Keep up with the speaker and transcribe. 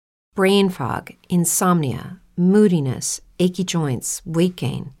brain fog, insomnia, moodiness, achy joints, weight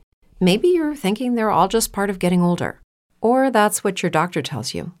gain. Maybe you're thinking they're all just part of getting older, or that's what your doctor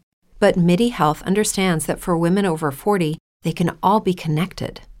tells you. But MIDI Health understands that for women over 40, they can all be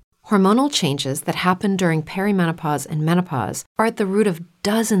connected. Hormonal changes that happen during perimenopause and menopause are at the root of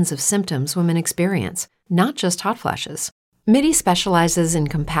dozens of symptoms women experience, not just hot flashes. MIDI specializes in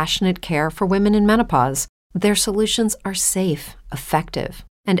compassionate care for women in menopause. Their solutions are safe, effective,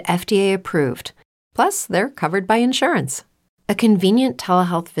 and FDA approved. Plus, they're covered by insurance. A convenient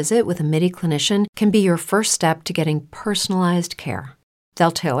telehealth visit with a MIDI clinician can be your first step to getting personalized care.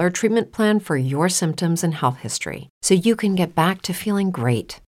 They'll tailor a treatment plan for your symptoms and health history, so you can get back to feeling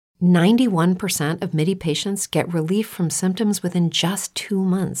great. 91% of MIDI patients get relief from symptoms within just 2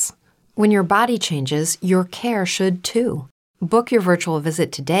 months. When your body changes, your care should too. Book your virtual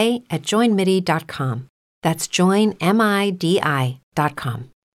visit today at joinmidi.com. That's joinmidi.com.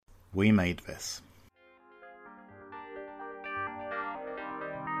 We made this.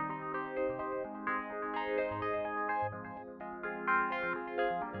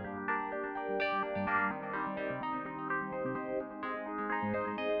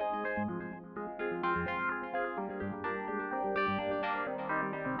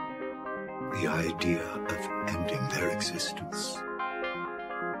 The idea of ending their existence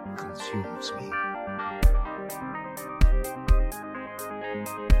consumes me.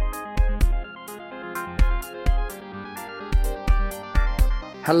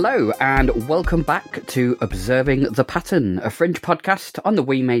 Hello and welcome back to Observing the Pattern, a Fringe podcast on the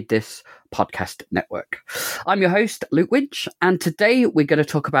We Made This podcast network. I'm your host, Luke Winch, and today we're going to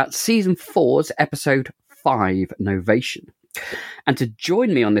talk about Season 4's Episode 5, Novation. And to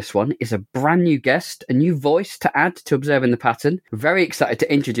join me on this one is a brand new guest, a new voice to add to Observing the Pattern. Very excited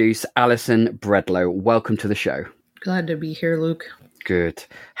to introduce Alison Bredlow. Welcome to the show. Glad to be here, Luke. Good.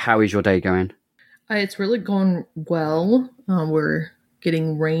 How is your day going? It's really going well. We're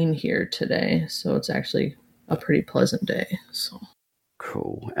getting rain here today, so it's actually a pretty pleasant day. So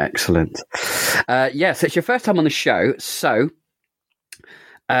cool. Excellent. Yes, it's your first time on the show, so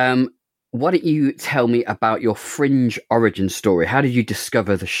why don't you tell me about your Fringe origin story? How did you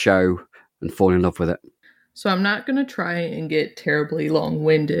discover the show and fall in love with it? So I'm not going to try and get terribly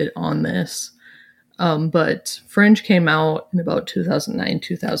long-winded on this, but Fringe came out in about 2009,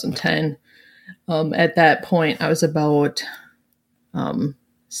 2010. At that point, I was about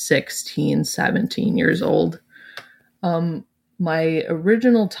 16, 17 years old. My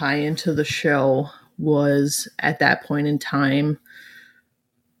original tie-in to the show was, at that point in time,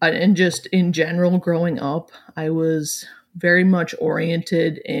 and just in general, growing up, I was very much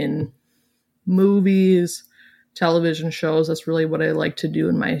oriented in movies, television shows. That's really what I like to do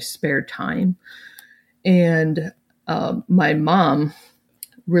in my spare time. And my mom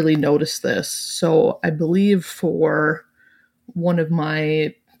really noticed this. So I believe for one of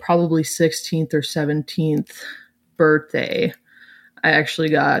my probably 16th or 17th birthday, I actually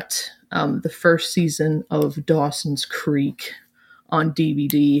got the first season of Dawson's Creek on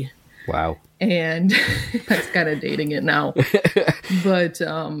DVD. Wow. And that's kind of dating it now. But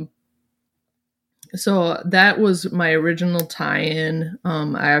so that was my original tie-in.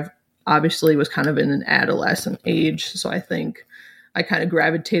 I obviously was kind of in an adolescent age, so I think I kind of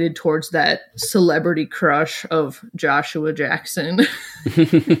gravitated towards that celebrity crush of Joshua Jackson.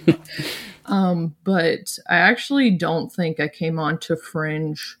 But I actually don't think I came onto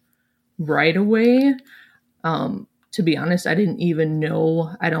Fringe right away. To be honest, I didn't even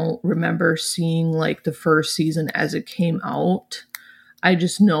know. I don't remember seeing like the first season as it came out. I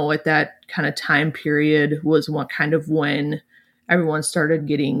just know at that kind of time period was when everyone started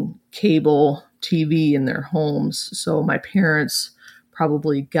getting cable TV in their homes. So my parents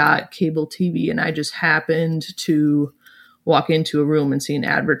probably got cable TV, and I just happened to walk into a room and see an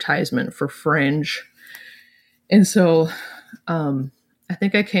advertisement for Fringe. And so I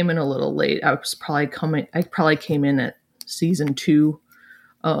think I came in a little late. I probably came in at season 2.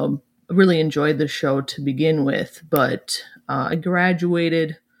 Really enjoyed the show to begin with, but I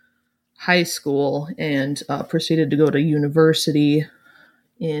graduated high school and proceeded to go to university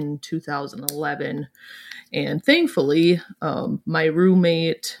in 2011. And thankfully, my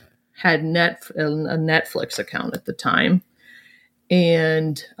roommate had a Netflix account at the time.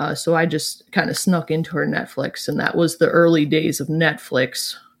 And so I just kind of snuck into her Netflix, and that was the early days of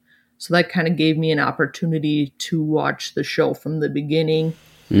Netflix. So that kind of gave me an opportunity to watch the show from the beginning.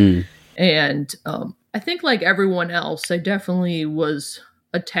 And I think like everyone else, I definitely was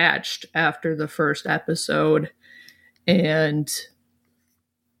attached after the first episode. And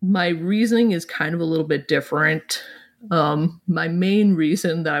my reasoning is kind of a little bit different. My main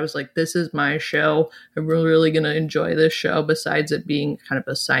reason that I was like, this is my show, I'm really going to enjoy this show, besides it being kind of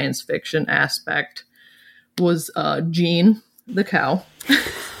a science fiction aspect, was Gene the cow.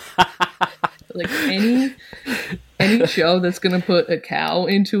 Like any show that's going to put a cow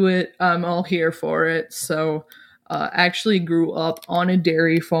into it, I'm all here for it. So actually grew up on a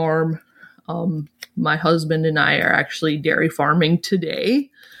dairy farm. My husband and I are actually dairy farming today.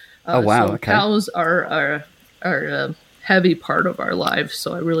 Oh, wow. So okay. Cows are a heavy part of our lives.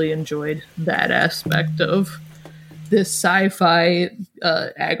 So I really enjoyed that aspect of this sci-fi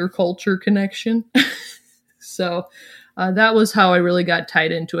agriculture connection. So that was how I really got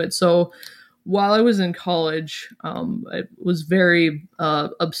tied into it. So while I was in college, I was very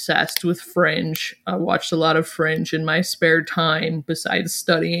obsessed with Fringe. I watched a lot of Fringe in my spare time besides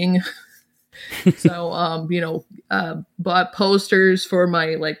studying. So, bought posters for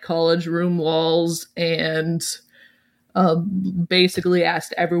my like college room walls, and basically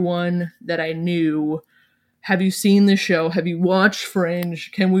asked everyone that I knew, have you seen the show? Have you watched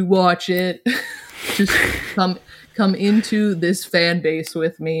Fringe? Can we watch it? Just come into this fan base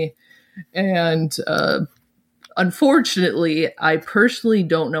with me. And unfortunately, I personally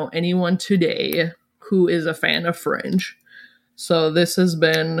don't know anyone today who is a fan of Fringe. So this has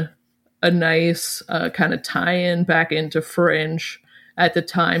been a nice kind of tie-in back into Fringe. At the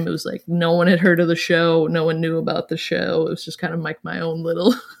time, it was like no one had heard of the show. No one knew about the show. It was just kind of like my own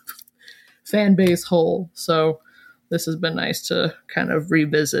little fan base hole. So this has been nice to kind of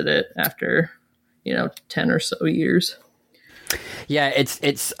revisit it after, 10 or so years. Yeah,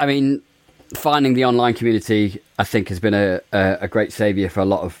 it's. I mean, finding the online community, I think, has been a great savior for a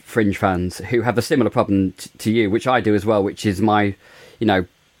lot of Fringe fans who have a similar problem to you, which I do as well. Which is my,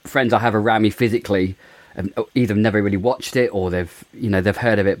 friends I have around me physically, either never really watched it or they've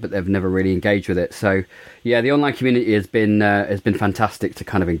heard of it, but they've never really engaged with it. So yeah, the online community has been fantastic to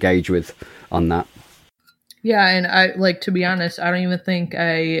kind of engage with on that. Yeah, and I to be honest, I don't even think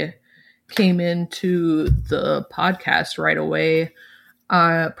I came into the podcast right away.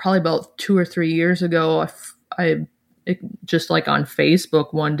 Probably about 2 or 3 years ago, I just like on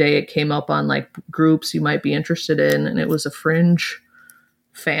Facebook one day, it came up on like groups you might be interested in, and it was a Fringe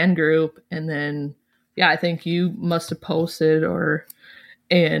fan group. And then, yeah, I think you must have posted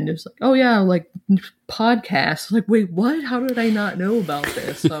and it was like, oh yeah, like podcasts. Like, wait, what? How did I not know about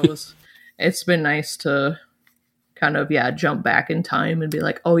this? So it's been nice to kind of, jump back in time and be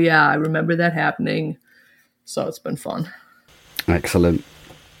like, oh yeah, I remember that happening. So it's been fun. Excellent.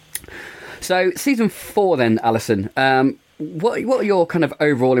 So season 4 then, Alison, what are your kind of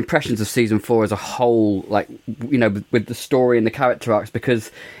overall impressions of season 4 as a whole, like, with the story and the character arcs,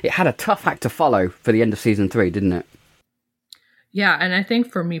 because it had a tough act to follow for the end of season 3, didn't it? Yeah, and I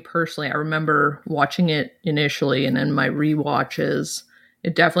think for me personally, I remember watching it initially and then my rewatches,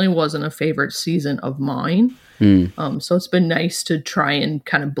 it definitely wasn't a favorite season of mine. So it's been nice to try and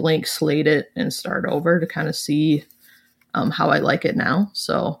kind of blank slate it and start over to kind of see how I like it now.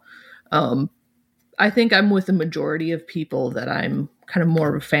 So I think I'm with the majority of people that I'm kind of more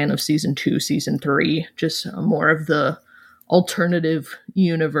of a fan of season 2, season 3, just more of the alternative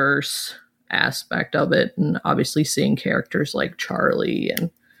universe aspect of it. And obviously seeing characters like Charlie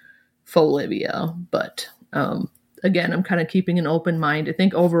and Folivia. But again, I'm kind of keeping an open mind. I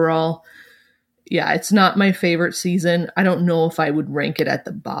think overall, yeah, it's not my favorite season. I don't know if I would rank it at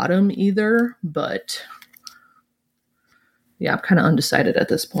the bottom either, but yeah, I'm kind of undecided at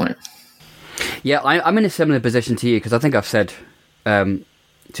this point. Yeah, I'm in a similar position to you, because I think I've said to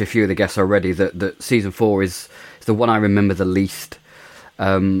a few of the guests already that season 4 is the one I remember the least.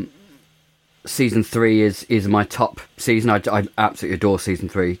 Season 3 is my top season. I absolutely adore season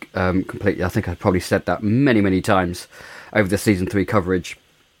 3 completely. I think I've probably said that many, many times over the season 3 coverage.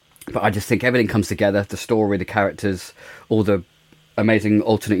 But I just think everything comes together. The story, the characters, all the amazing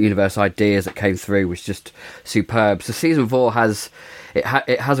alternate universe ideas that came through was just superb. So season 4 has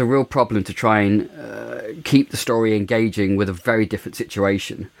a real problem to try and keep the story engaging with a very different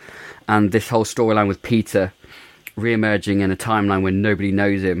situation. And this whole storyline with Peter re-emerging in a timeline when nobody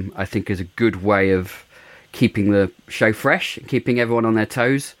knows him, I think is a good way of keeping the show fresh, keeping everyone on their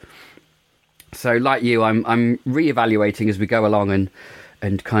toes. So like you, I'm re-evaluating as we go along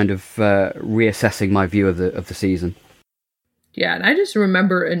and kind of reassessing my view of the season. Yeah, and I just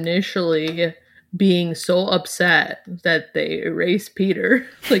remember initially being so upset that they erased Peter.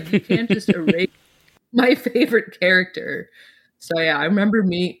 Like, you can't just erase my favorite character. So yeah, I remember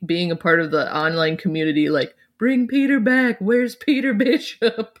me being a part of the online community, like, bring Peter back. Where's Peter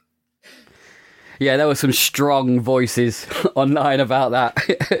Bishop? Yeah, there were some strong voices online about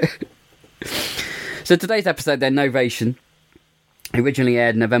that. So today's episode, then, Novation, originally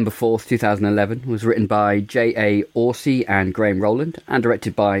aired November 4th, 2011, was written by J.A. Orsi and Graham Rowland, and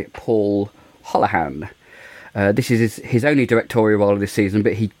directed by Paul Holohan. This is his only directorial role of this season,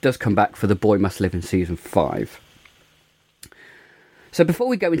 but he does come back for The Boy Must Live in Season 5. So before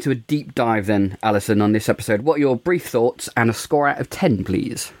we go into a deep dive then, Alison, on this episode, what are your brief thoughts and a score out of 10,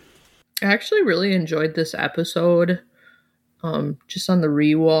 please? I actually really enjoyed this episode, just on the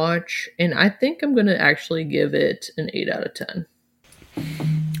rewatch, and I think I'm going to actually give it an 8 out of 10.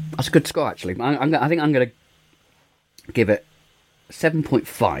 That's a good score, actually. I think I'm going to give it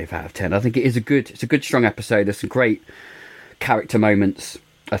 7.5 out of 10. I think it's a good, strong episode. There's some great character moments,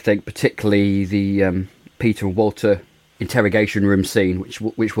 I think, particularly the Peter and Walter interrogation room scene, which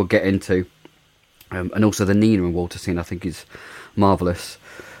we'll get into, and also the Nina and Walter scene, I think, is marvellous.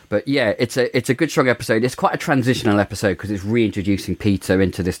 But yeah, it's a good, strong episode. It's quite a transitional episode because it's reintroducing Peter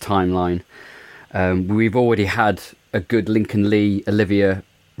into this timeline. We've already had a good Lincoln Lee Olivia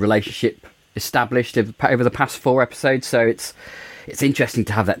relationship established over the past 4 episodes, so it's interesting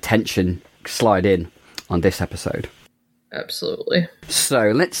to have that tension slide in on this episode. Absolutely.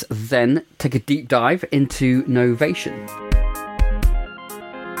 So let's then take a deep dive into Novation.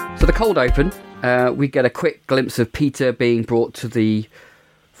 So the cold open, we get a quick glimpse of Peter being brought to the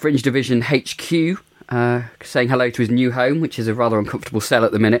Fringe Division HQ, saying hello to his new home, which is a rather uncomfortable cell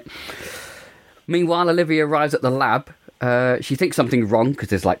at the minute. Meanwhile, Olivia arrives at the lab. She thinks something's wrong because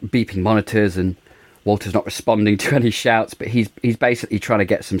there's like beeping monitors and Walter's not responding to any shouts, but he's basically trying to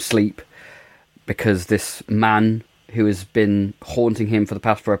get some sleep because this man who has been haunting him for the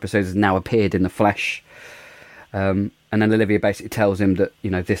past 4 episodes has now appeared in the flesh. And then Olivia basically tells him that,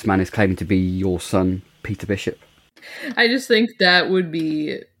 this man is claiming to be your son, Peter Bishop. I just think that would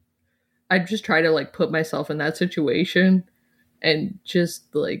be... I'd just try to, put myself in that situation and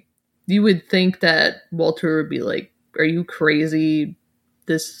just, you would think that Walter would be like, are you crazy?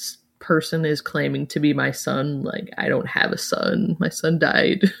 This person is claiming to be my son. I don't have a son. My son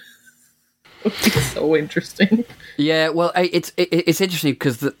died. It's so interesting. Yeah, well, it's interesting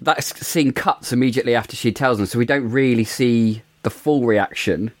because that scene cuts immediately after she tells him, so we don't really see the full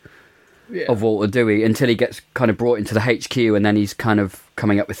reaction of Walter Dewey until he gets kind of brought into the HQ, and then he's kind of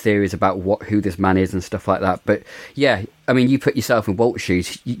coming up with theories about who this man is and stuff like that. But yeah, I mean, you put yourself in Walter's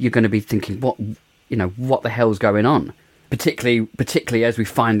shoes, you're going to be thinking, what the hell's going on? Particularly as we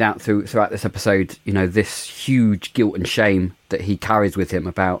find out throughout this episode, this huge guilt and shame that he carries with him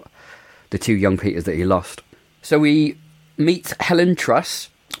about the 2 young Peters that he lost. So we meet Helen Truss,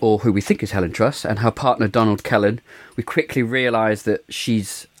 or who we think is Helen Truss, and her partner Donald Kellen. We quickly realise that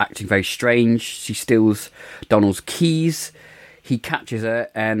she's acting very strange. She steals Donald's keys. He catches her,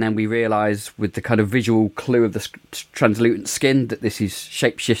 and then we realise with the kind of visual clue of the translucent skin that this is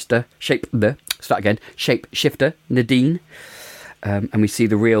shapeshifter Nadine. And we see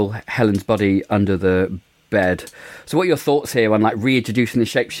the real Helen's body under the bed. So what are your thoughts here on reintroducing the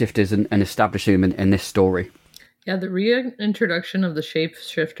shapeshifters and establishing them in this story? Yeah, the reintroduction of the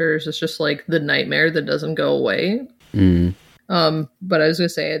shapeshifters is just the nightmare that doesn't go away. But I was gonna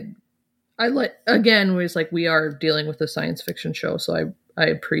say, I we are dealing with a science fiction show, so I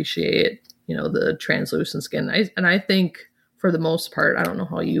appreciate the translucent skin. I think for the most part, I don't know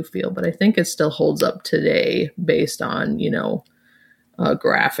how you feel, but I think it still holds up today based on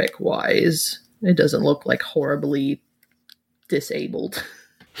graphic wise. It doesn't look horribly disabled.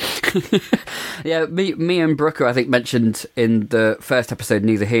 Yeah, me and Brooker, I think, mentioned in the first episode,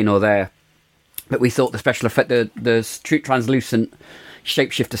 Neither Here Nor There, that we thought the special effect, the translucent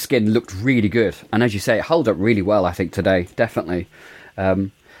shapeshifter skin looked really good. And as you say, it holds up really well, I think, today, definitely.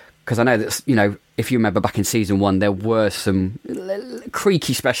 Because I know that, if you remember back in season 1, there were some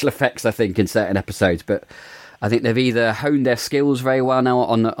creaky special effects, I think, in certain episodes, but I think they've either honed their skills very well now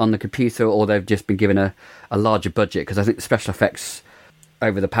on the computer, or they've just been given a larger budget, because I think the special effects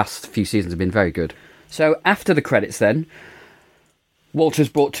over the past few seasons have been very good. So after the credits then, Walter's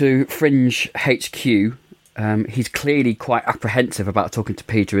brought to Fringe HQ. He's clearly quite apprehensive about talking to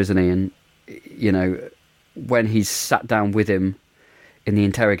Peter, isn't he? And, when he's sat down with him in the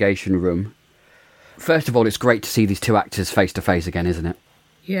interrogation room, first of all, it's great to see these 2 actors face to face again, isn't it?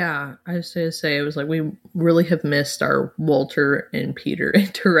 Yeah, I was going to say, it was we really have missed our Walter and Peter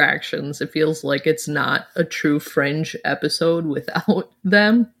interactions. It feels like it's not a true Fringe episode without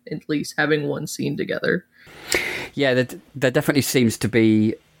them, at least having one scene together. Yeah, there definitely seems to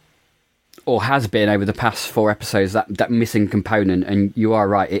be, or has been over the past 4 episodes, that missing component. And you are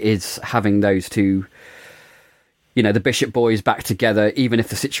right, it is having those 2, the Bishop boys back together, even if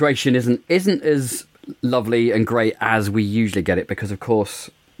the situation isn't as lovely and great as we usually get it, because of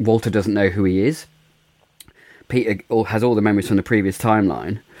course Walter doesn't know who he is, Peter has all the memories from the previous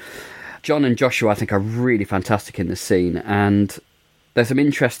timeline. John and Joshua, I think, are really fantastic in this scene, and there's some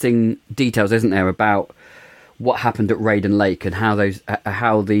interesting details, isn't there, about what happened at Raiden Lake and how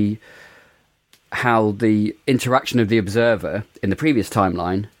the interaction of the Observer in the previous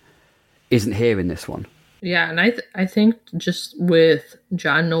timeline isn't here in this one. Yeah, and I think just with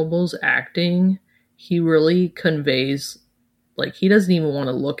John Noble's acting, he really conveys, like, he doesn't even want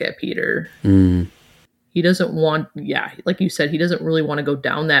to look at Peter. He doesn't want, like you said, he doesn't really want to go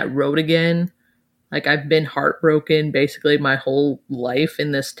down that road again. Like, I've been heartbroken basically my whole life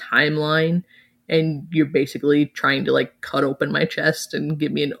in this timeline, and you're basically trying to, like, cut open my chest and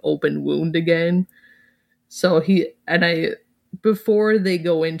give me an open wound again. So before they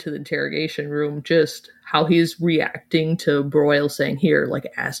go into the interrogation room, just how he's reacting to Broyle saying, here,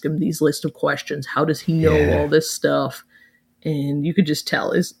 like, ask him these list of questions. How does he know all this stuff? And you could just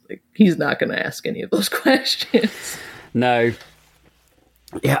tell he's not going to ask any of those questions. No.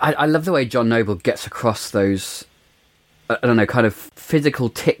 Yeah, I love the way John Noble gets across those, I don't know, kind of physical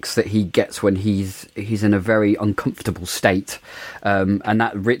tics that he gets when he's in a very uncomfortable state. And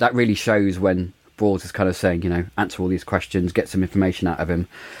that really shows when Broyles is kind of saying, answer all these questions, get some information out of him.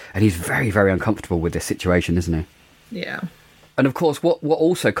 And he's very, very uncomfortable with this situation, isn't he? Yeah. And of course, what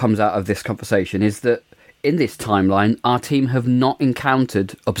also comes out of this conversation is that in this timeline, our team have not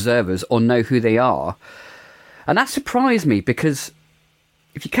encountered observers or know who they are. And that surprised me, because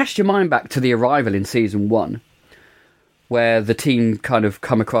if you cast your mind back to the Arrival in season 1, where the team kind of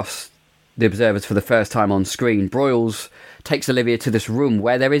come across the observers for the first time on screen, Broyles takes Olivia to this room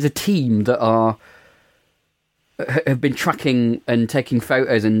where there is a team that have been tracking and taking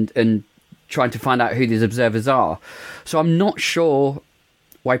photos and trying to find out who these observers are. So I'm not sure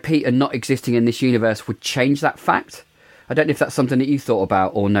why Peter not existing in this universe would change that fact. I don't know if that's something that you thought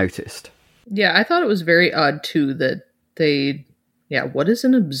about or noticed. Yeah, I thought it was very odd too that what is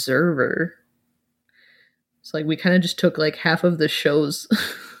an observer? It's like we kind of just took like half of the show's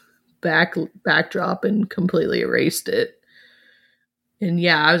backdrop and completely erased it. And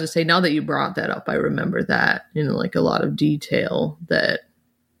yeah, I was just saying, now that you brought that up, I remember that in like a lot of detail, that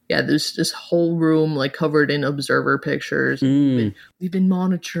there's this whole room like covered in observer pictures. We've been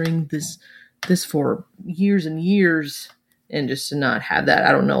monitoring this for years and years, and just to not have that,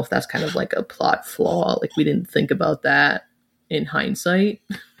 I don't know if that's kind of like a plot flaw. Like, we didn't think about that in hindsight.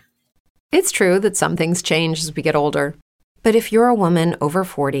 It's true that some things change as we get older. But if you're a woman over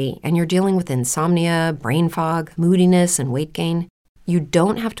 40 and you're dealing with insomnia, brain fog, moodiness, and weight gain, you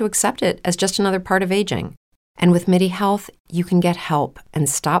don't have to accept it as just another part of aging. And with MIDI Health, you can get help and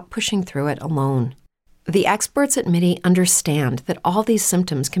stop pushing through it alone. The experts at MIDI understand that all these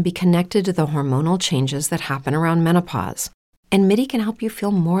symptoms can be connected to the hormonal changes that happen around menopause, and MIDI can help you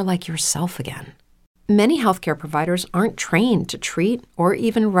feel more like yourself again. Many healthcare providers aren't trained to treat or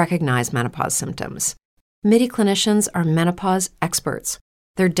even recognize menopause symptoms. MIDI clinicians are menopause experts.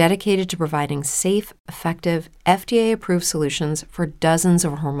 They're dedicated to providing safe, effective, FDA-approved solutions for dozens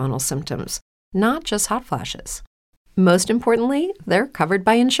of hormonal symptoms, not just hot flashes. Most importantly, they're covered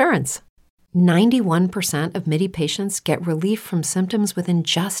by insurance. 91% of MIDI patients get relief from symptoms within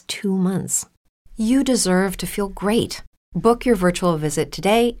just 2 months. You deserve to feel great. Book your virtual visit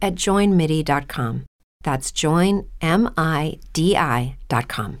today at joinmidi.com. That's joinmidi.com.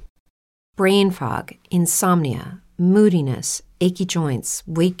 Brain fog, insomnia, moodiness, achy joints,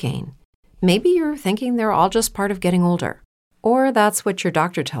 weight gain. Maybe you're thinking they're all just part of getting older, or that's what your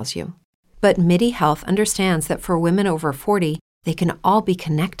doctor tells you. But MIDI Health understands that for women over 40, they can all be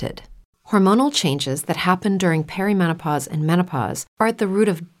connected. Hormonal changes that happen during perimenopause and menopause are at the root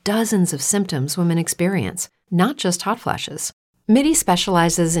of dozens of symptoms women experience, not just hot flashes. MIDI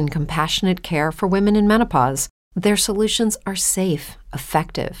specializes in compassionate care for women in menopause. Their solutions are safe,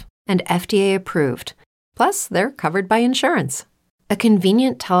 effective, and FDA approved. Plus, they're covered by insurance. A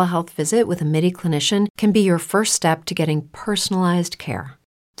convenient telehealth visit with a MIDI clinician can be your first step to getting personalized care.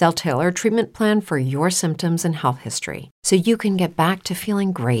 They'll tailor a treatment plan for your symptoms and health history so you can get back to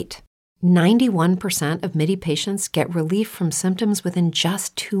feeling great. 91% of MIDI patients get relief from symptoms within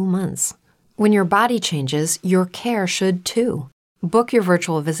just 2 months. When your body changes, your care should too. Book your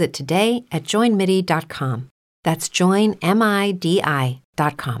virtual visit today at joinmidi.com. That's joinmidi.com.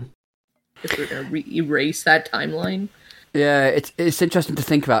 If we're going to erase that timeline. Yeah, it's interesting to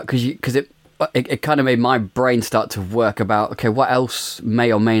think about because it kind of made my brain start to work about, okay, what else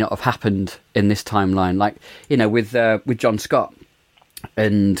may or may not have happened in this timeline? Like, with John Scott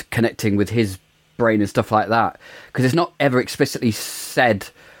and connecting with his brain and stuff like that. Because it's not ever explicitly said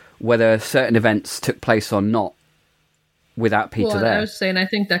whether certain events took place or not without Peter there. I was saying, I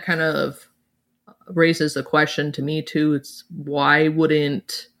think that kind of raises the question to me too. It's why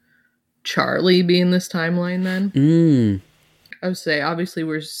wouldn't Charlie be in this timeline then? I would say obviously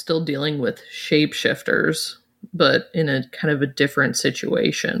we're still dealing with shapeshifters, but in a kind of a different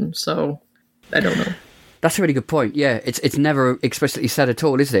situation. So I don't know. That's a really good point. Yeah, it's never explicitly said at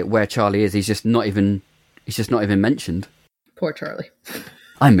all, is it? Where Charlie is, he's just not even mentioned. Poor Charlie.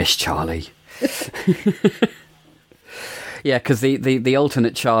 I miss Charlie. Yeah, because the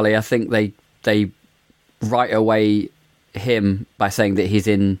alternate Charlie, I think they write away him by saying that he's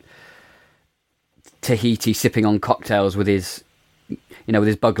in Tahiti sipping on cocktails with his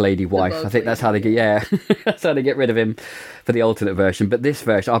bug lady wife. I think that's how they get that's how they get rid of him for the alternate version. But this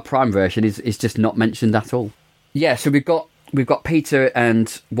version, our Prime version, is just not mentioned at all. Yeah, so we've got Peter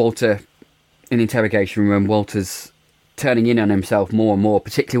and Walter in the interrogation room. Walter's turning in on himself more and more,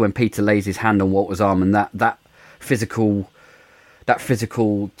 particularly when Peter lays his hand on Walter's arm, and that physical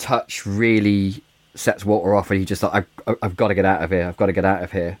touch really sets Walter off, and he's just like, I've got to get out of here. I've got to get out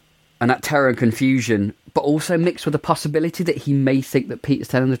of here. And that terror and confusion, but also mixed with the possibility that he may think that Peter's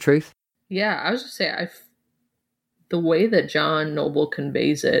telling the truth. Yeah, I was just say the way that John Noble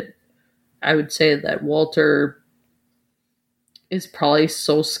conveys it, I would say that Walter is probably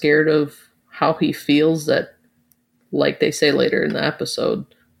so scared of how he feels that, like they say later in the episode,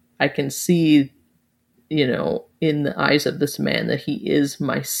 I can see, in the eyes of this man that he is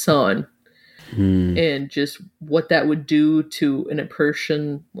my son. And just what that would do to a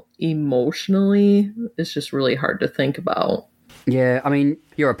person emotionally is just really hard to think about. Yeah, I mean,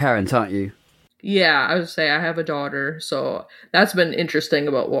 you're a parent, aren't you? Yeah, I would say I have a daughter, so that's been interesting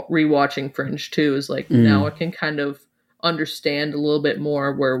about rewatching Fringe too, is like now I can kind of understand a little bit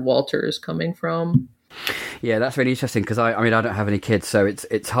more where Walter is coming from. Yeah, that's really interesting because I mean I don't have any kids, so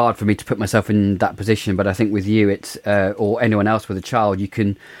it's hard for me to put myself in that position. But I think with you, it's or anyone else with a child, you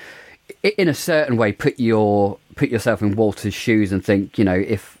can, in a certain way, put yourself in Walter's shoes and think,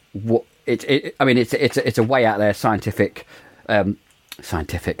 it's a way out there science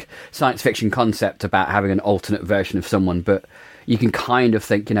fiction concept about having an alternate version of someone, but you can kind of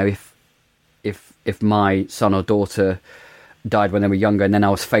think, if my son or daughter died when they were younger and then I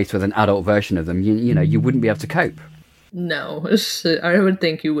was faced with an adult version of them, you wouldn't be able to cope. No, I would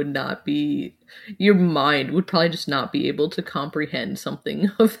think you would not be, your mind would probably just not be able to comprehend something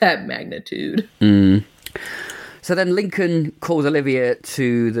of that magnitude. So then Lincoln calls Olivia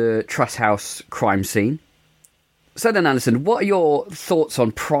to the Truss House crime scene. So then, Alison, what are your thoughts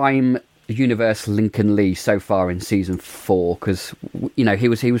on Prime Universe Lincoln Lee so far in season 4? Because,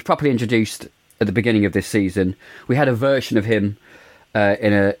 he was properly introduced at the beginning of this season. We had a version of him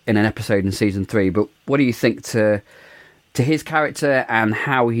in an episode in season 3, but what do you think to his character and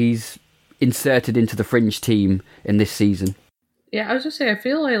how he's inserted into the Fringe team in this season? Yeah, I was just say I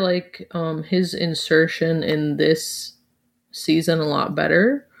feel I like his insertion in this season a lot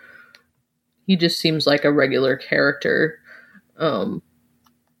better. He just seems like a regular character. I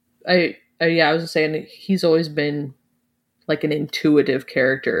was just saying he's always been like an intuitive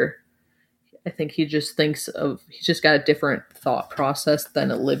character. I think he's just got a different thought process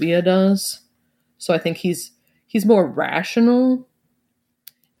than Olivia does. So I think he's more rational,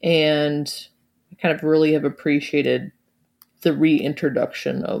 and I kind of really have appreciated the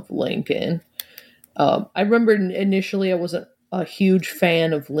reintroduction of Lincoln. I remember initially I wasn't a huge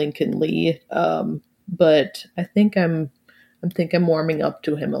fan of Lincoln Lee, but I think I'm warming up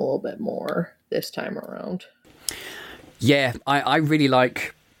to him a little bit more this time around. Yeah, I really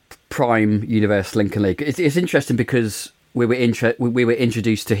like Prime Universe Lincoln Lee. It's interesting because we were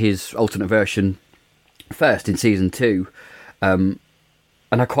introduced to his alternate version first in season 2, and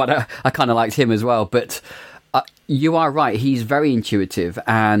I kind of liked him as well. But you are right; he's very intuitive,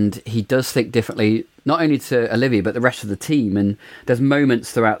 and he does think differently, not only to Olivia but the rest of the team. And there's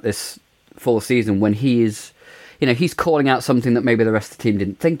moments throughout this 4th season when he is, he's calling out something that maybe the rest of the team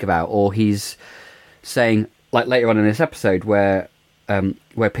didn't think about, or he's saying, like later on in this episode, where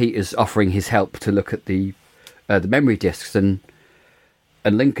Peter's offering his help to look at the memory discs, and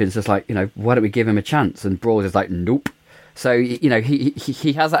Lincoln's just like, why don't we give him a chance? And Broad is like, nope. So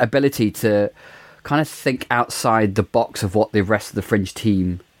he has that ability to kind of think outside the box of what the rest of the Fringe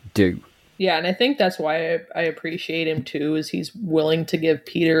team do. Yeah, and I think that's why I appreciate him too, is he's willing to give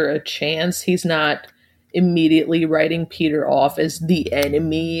Peter a chance. He's not immediately writing Peter off as the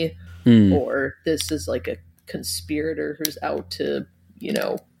enemy, or this is like a conspirator who's out to,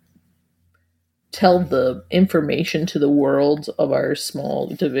 tell the information to the world of our small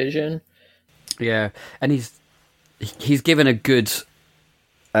division. Yeah, and he's given a good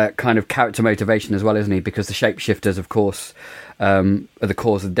kind of character motivation as well, isn't he? Because the shapeshifters, of course, are the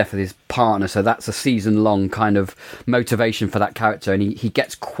cause of the death of his partner. So that's a season-long kind of motivation for that character. And he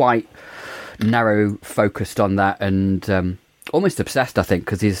gets quite narrow focused on that and almost obsessed, I think,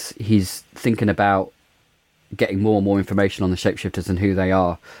 because he's thinking about getting more and more information on the shapeshifters and who they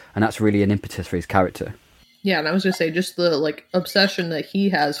are. And that's really an impetus for his character. Yeah, and I was going to say, just the like obsession that he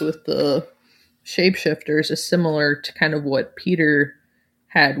has with the shapeshifters is similar to kind of what Peter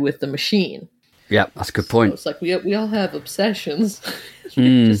had with the machine. Yeah, that's a good point. So it's like we all have obsessions. It's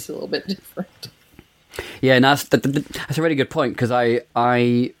just a little bit different. Yeah, and that's a really good point, because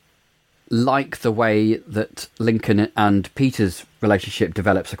I like the way that Lincoln and Peter's relationship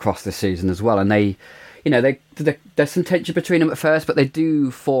develops across this season as well. And they, there's some tension between them at first, but they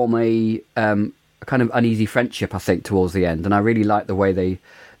do form a kind of uneasy friendship, I think, towards the end. And I really like the way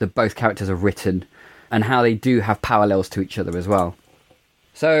that both characters are written and how they do have parallels to each other as well.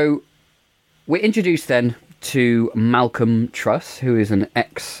 So we're introduced then to Malcolm Truss, who is an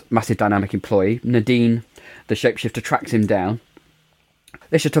ex-Massive Dynamic employee. Nadine, the shapeshifter, tracks him down.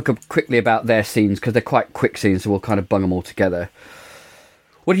 Let's just talk quickly about their scenes, because they're quite quick scenes, so we'll kind of bung them all together.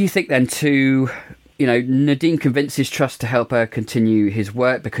 What do you think then Nadine convinces Truss to help her continue his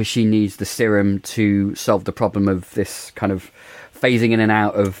work because she needs the serum to solve the problem of this kind of phasing in and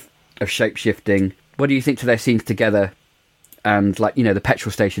out of shape-shifting. What do you think to their scenes together and, the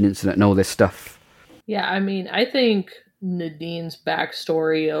petrol station incident and all this stuff? Yeah, I mean, I think Nadine's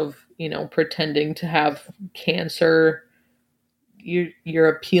backstory of, pretending to have cancer, you're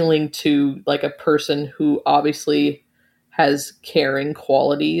appealing to, like, a person who obviously has caring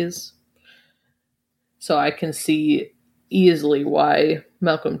qualities. So I can see easily why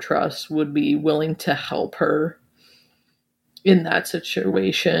Malcolm Truss would be willing to help her in that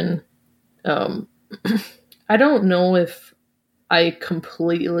situation. I don't know if I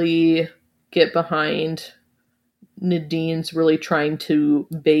completely get behind Nadine's really trying to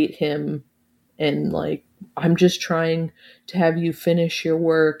bait him and I'm just trying to have you finish your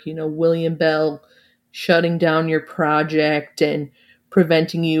work. William Bell shutting down your project and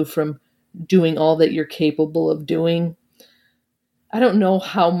preventing you from doing all that you're capable of doing. I don't know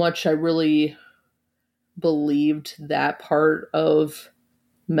how much I really believed that part of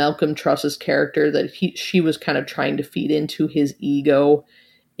Malcolm Truss's character, that she was kind of trying to feed into his ego.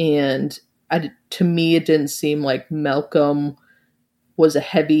 And to me, it didn't seem like Malcolm was a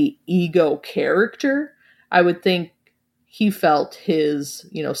heavy ego character. I would think he felt his,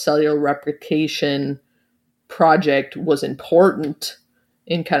 cellular replication project was important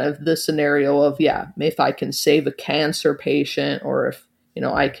in kind of the scenario of, if I can save a cancer patient, or if,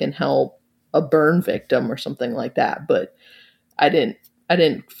 I can help a burn victim or something like that. But I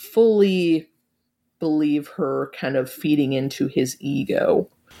didn't fully believe her kind of feeding into his ego.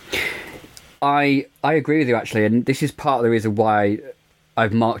 I agree with you, actually, and this is part of the reason why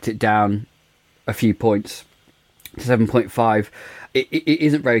I've marked it down a few points to 7.5. It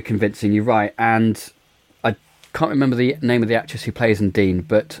isn't very convincing, you're right, and I can't remember the name of the actress who plays Nadine,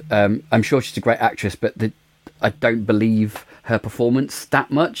 but I'm sure she's a great actress, but I don't believe her performance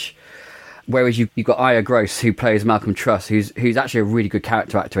that much. Whereas you've got Aya Gross, who plays Malcolm Truss, who's actually a really good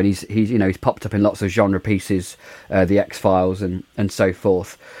character actor, and he's popped up in lots of genre pieces, The X-Files and so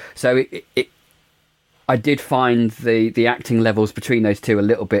forth. So I did find the acting levels between those two a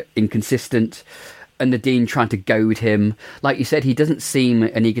little bit inconsistent, and Nadine trying to goad him. Like you said, he doesn't seem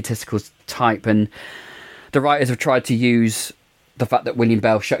an egotistical type, and the writers have tried to use the fact that William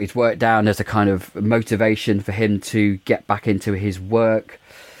Bell shut his work down as a kind of motivation for him to get back into his work.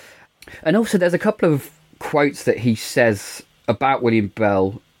 And also there's a couple of quotes that he says about William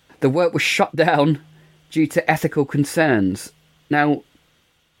Bell. The work was shut down due to ethical concerns. Now,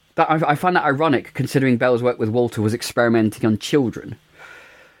 I find that ironic, considering Bell's work with Walter was experimenting on children,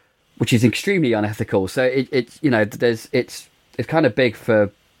 which is extremely unethical. So it's kind of big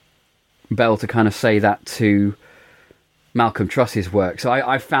for Bell to kind of say that to Malcolm Truss's work. So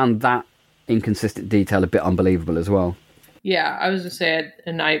I found that inconsistent detail a bit unbelievable as well. Yeah, I was going to say,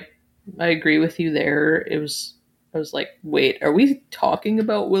 and I agree with you there. I was like, wait, are we talking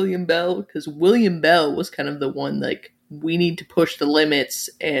about William Bell? Because William Bell was kind of the one, we need to push the limits,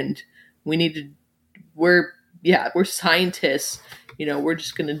 and we're scientists, we're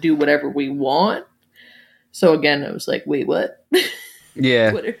just going to do whatever we want. So again, I was like, wait, what?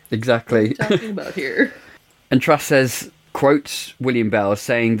 Yeah, exactly. What are we talking about here? And Truss quotes William Bell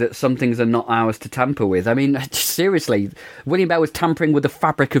saying that some things are not ours to tamper with. I mean, seriously, William Bell was tampering with the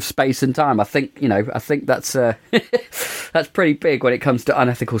fabric of space and time. I think that's that's pretty big when it comes to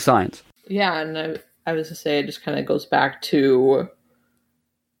unethical science. Yeah, and I was to say, it just kind of goes back to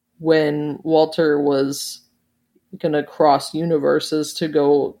when Walter was going to cross universes to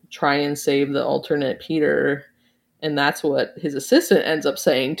go try and save the alternate Peter. And that's what his assistant ends up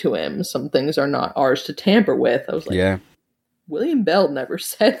saying to him. Some things are not ours to tamper with. I was like, yeah. William Bell never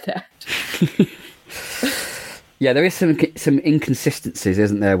said that. Yeah, there is some inconsistencies,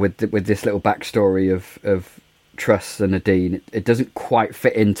 isn't there, with this little backstory of Truss and Nadine. It doesn't quite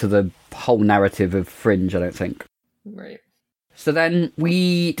fit into the whole narrative of Fringe, I don't think. Right. So then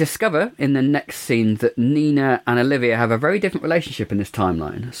we discover in the next scene that Nina and Olivia have a very different relationship in this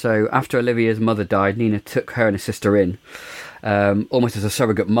timeline. So after Olivia's mother died, Nina took her and her sister in, almost as a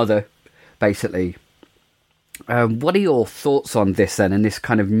surrogate mother, basically. What are your thoughts on this then, and this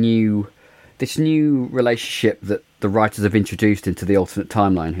kind of new relationship that the writers have introduced into the alternate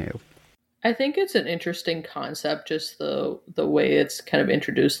timeline here? I think it's an interesting concept, just the way it's kind of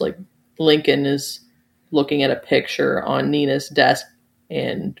introduced. Like Lincoln is looking at a picture on Nina's desk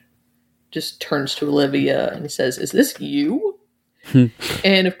and just turns to Olivia and says, "Is this you?"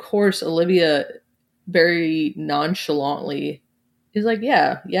 And of course, Olivia very nonchalantly is like,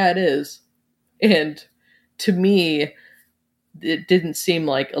 yeah, it is. And to me, it didn't seem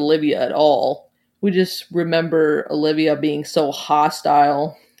like Olivia at all. We just remember Olivia being so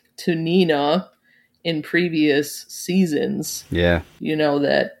hostile to Nina in previous seasons. Yeah. You know,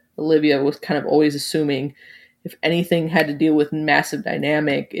 that Olivia was kind of always assuming if anything had to deal with massive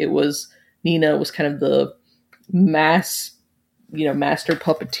dynamic, it was Nina was kind of the master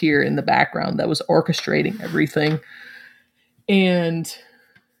puppeteer in the background that was orchestrating everything. And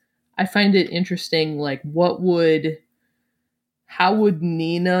I find it interesting, like, how would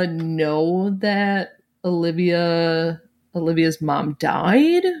Nina know that Olivia's mom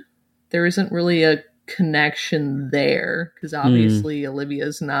died? There isn't really a connection there, because obviously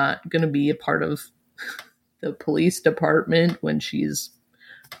Olivia's not going to be a part of the police department when she's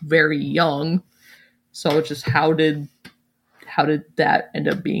very young. So it's just how did that end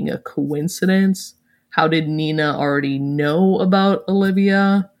up being a coincidence? How did Nina already know about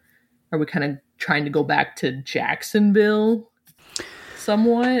Olivia? Are we kind of trying to go back to Jacksonville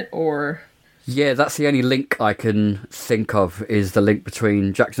somewhat, or? Yeah, that's the only link I can think of, is the link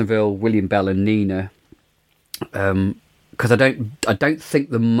between Jacksonville, William Bell, and Nina. Because I don't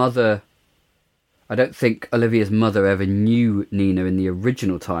think Olivia's mother ever knew Nina in the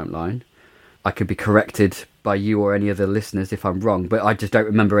original timeline. I could be corrected by you or any other listeners if I'm wrong, but I just don't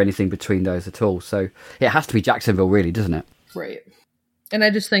remember anything between those at all. So it has to be Jacksonville, really, doesn't it? Right. And I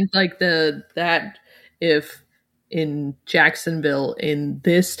just think like that if in Jacksonville in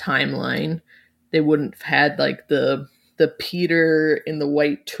this timeline, they wouldn't have had like the Peter in the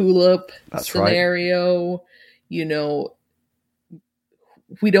white tulip scenario. Right. You know,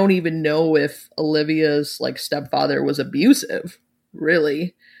 we don't even know if Olivia's like stepfather was abusive,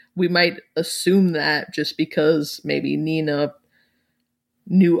 really. We might assume that just because maybe Nina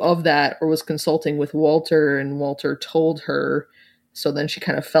knew of that or was consulting with Walter and Walter told her. So then she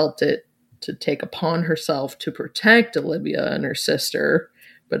kind of felt it to take upon herself to protect Olivia and her sister.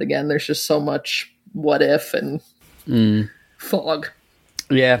 But again, there's just so much what if and fog.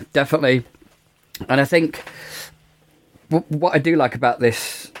 Yeah, definitely. And I think what I do like about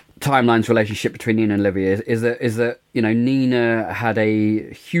this timeline's relationship between Nina and Olivia is that you know, Nina had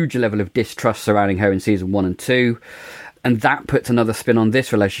a huge level of distrust surrounding her in season 1 and 2, and that puts another spin on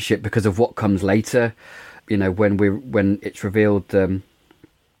this relationship because of what comes later. You know, when it's revealed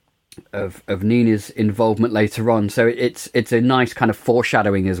of Nina's involvement later on, so it's a nice kind of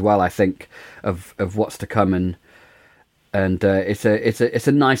foreshadowing as well, I think, of what's to come, and it's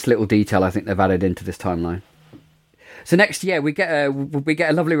a nice little detail I think they've added into this timeline. So next, we get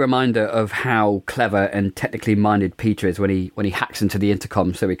a lovely reminder of how clever and technically minded Peter is when he hacks into the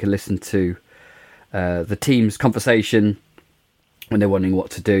intercom so we can listen to the team's conversation when they're wondering what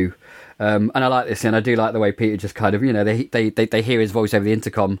to do. And I like this, and I do like the way Peter just kind of, you know, they hear his voice over the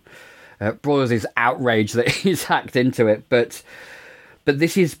intercom. Broyles is outraged that he's hacked into it, but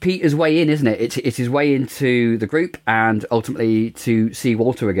this is Peter's way in, isn't it? It's his way into the group and ultimately to see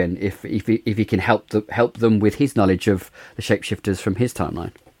Walter again if he can help them with his knowledge of the shapeshifters from his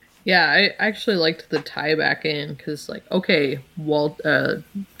timeline. Yeah, I actually liked the tie back in because, like, okay,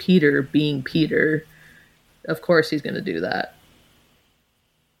 Peter being Peter, of course he's going to do that.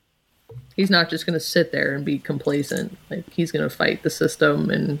 He's not just going to sit there and be complacent. Like, he's going to fight the system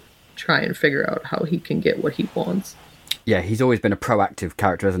and try and figure out how he can get what he wants. Yeah, he's always been a proactive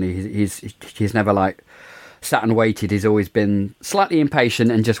character, hasn't he? He's never like sat and waited. He's always been slightly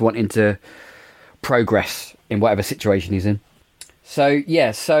impatient and just wanting to progress in whatever situation he's in.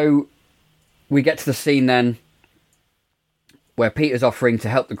 So we get to the scene then where Peter's offering to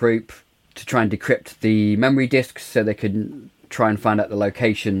help the group to try and decrypt the memory disks so they can try and find out the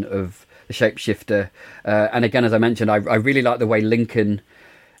location of the shapeshifter. And again, as I mentioned, I really like the way Lincoln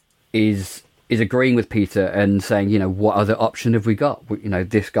is agreeing with Peter and saying, you know, what other option have we got? You know,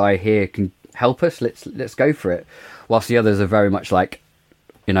 this guy here can help us. Let's go for it. Whilst the others are very much like,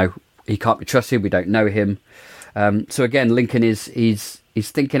 you know, he can't be trusted. We don't know him. So again, Lincoln is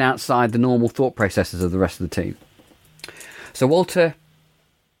thinking outside the normal thought processes of the rest of the team. So Walter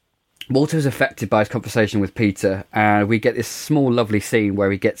is affected by his conversation with Peter, and we get this small, lovely scene where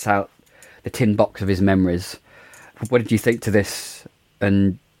he gets out the tin box of his memories. What did you think to this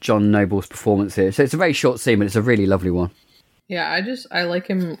and John Noble's performance here? So it's a very short scene, but it's a really lovely one. Yeah, I like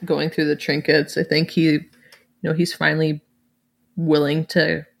him going through the trinkets. I think he's finally willing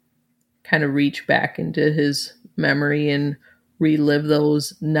to kind of reach back into his memory and relive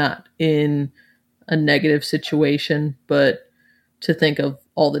those, not in a negative situation, but to think of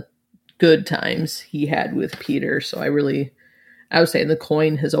all the good times he had with Peter. So I would say the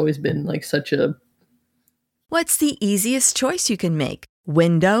coin has always been like such a... What's the easiest choice you can make?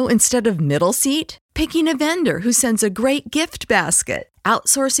 Window instead of middle seat? Picking a vendor who sends a great gift basket?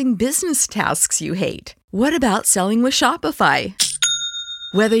 Outsourcing business tasks you hate? What about selling with Shopify?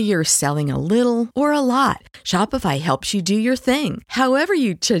 Whether you're selling a little or a lot, Shopify helps you do your thing, however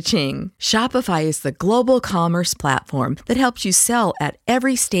you cha-ching. Shopify is the global commerce platform that helps you sell at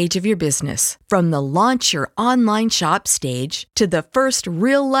every stage of your business. From the launch your online shop stage to the first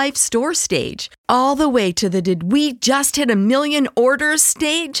real-life store stage, all the way to the did we just hit 1 million orders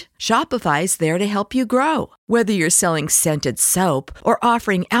stage. Shopify's there to help you grow. Whether you're selling scented soap or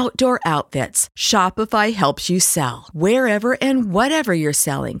offering outdoor outfits, Shopify helps you sell. Wherever and whatever you're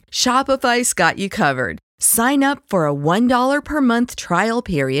selling, Shopify's got you covered. Sign up for a $1 per month trial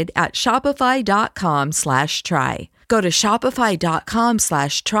period at shopify.com/try. Go to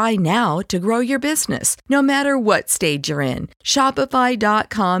shopify.com/try now to grow your business, no matter what stage you're in.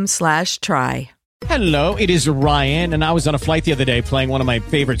 Shopify.com/try. Hello, it is Ryan, and I was on a flight the other day playing one of my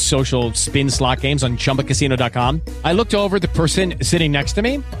favorite social spin slot games on ChumbaCasino.com. I looked over at the person sitting next to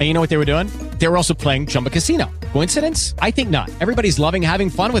me, and you know what they were doing? They were also playing Chumba Casino. Coincidence? I think not. Everybody's loving having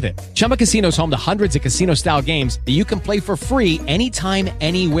fun with it. Chumba Casino is home to hundreds of casino-style games that you can play for free anytime,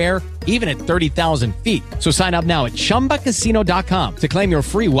 anywhere, even at 30,000 feet. So sign up now at ChumbaCasino.com to claim your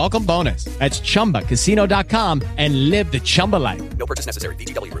free welcome bonus. That's ChumbaCasino.com and live the Chumba life. No purchase necessary.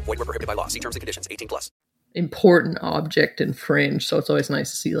 VGW. Void were prohibited by law. See terms and conditions. 18+. Important object in Fringe, so it's always nice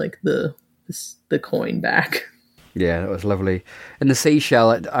to see like the coin back. Yeah, that was lovely. And the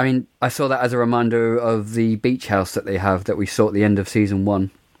seashell, I mean, I saw that as a reminder of the beach house that they have that we saw at the end of season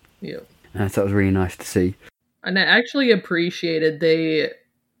 1. Yeah. And I thought it was really nice to see. And I actually appreciated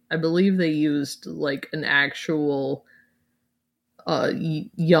I believe they used like an actual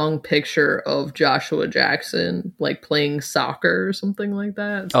young picture of Joshua Jackson like playing soccer or something like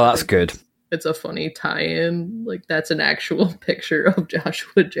that. So that's good. It's a funny tie-in. Like that's an actual picture of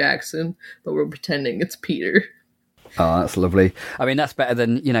Joshua Jackson, but we're pretending it's Peter. Oh, that's lovely. I mean, that's better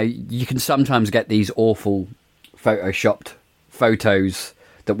than, you know, you can sometimes get these awful photoshopped photos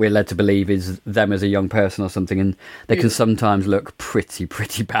that we're led to believe is them as a young person or something, and they can sometimes look pretty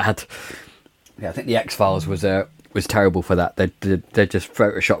bad. Yeah, I think the X-Files was terrible for that. They just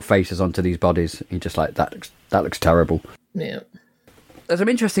Photoshop faces onto these bodies. You're just like, that looks terrible. Yeah. There's some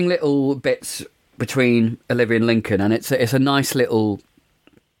interesting little bits between Olivia and Lincoln, and it's a nice little.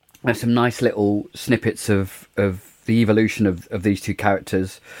 There's some nice little snippets of the evolution of these two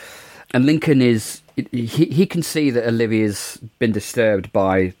characters. And Lincoln he can see that Olivia's been disturbed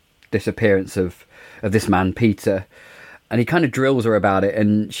by this appearance of this man, Peter. And he kind of drills her about it,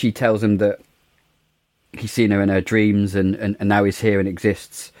 and she tells him that he's seen her in her dreams and now he's here and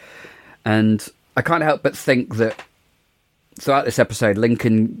exists. And I can't help but think that throughout this episode,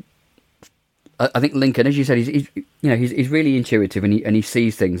 Lincoln, as you said, he's really intuitive and he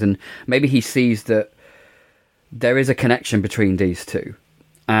sees things, and maybe he sees that there is a connection between these two.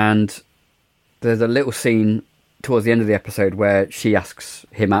 And there's a little scene towards the end of the episode where she asks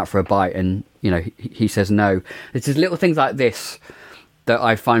him out for a bite, and he says no. It's just little things like this that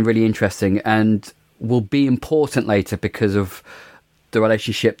I find really interesting and will be important later because of the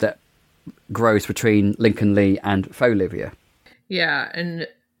relationship that grows between Lincoln Lee and Olivia. Yeah, and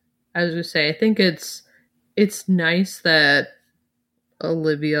as we say, I think it's nice that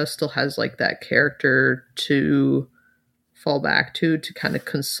Olivia still has like that character to fall back to kind of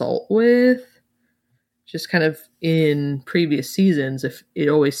consult with. Just kind of in previous seasons, if it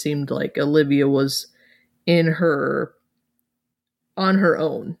always seemed like Olivia was on her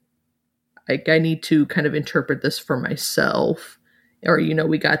own. like, I need to kind of interpret this for myself. Or,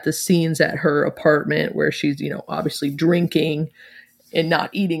 we got the scenes at her apartment where she's, obviously drinking and not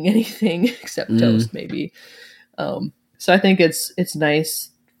eating anything except toast, maybe. So I think it's nice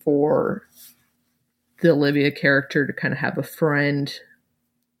for the Olivia character to kind of have a friend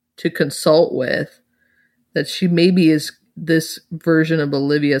to consult with, that she maybe is, this version of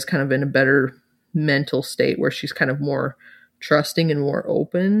Olivia is kind of in a better mental state where she's kind of more trusting and more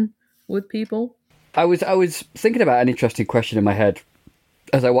open with people. I was thinking about an interesting question in my head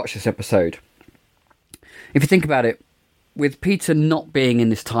as I watched this episode. If you think about it, with Peter not being in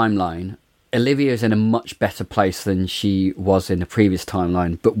this timeline, Olivia is in a much better place than she was in the previous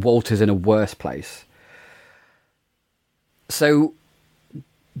timeline, but Walter's in a worse place. So,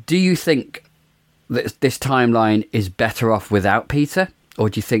 do you think that this timeline is better off without Peter, or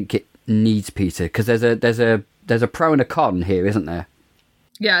do you think it needs Peter? Because there's a pro and a con here, isn't there?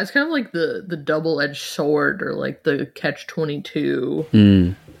 Yeah, it's kind of like the double-edged sword, or like the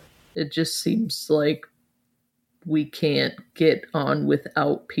catch-22. It just seems like we can't get on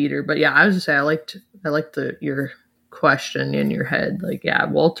without Peter. But yeah, I was just saying, I liked your question in your head. Like, yeah,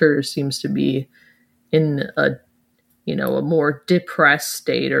 Walter seems to be in a more depressed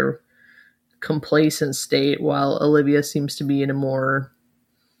state or complacent state, while Olivia seems to be in a more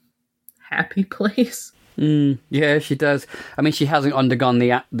happy place. Yeah, she does. I mean, she hasn't undergone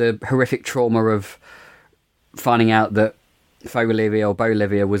the horrific trauma of finding out that Faux Olivia or Beau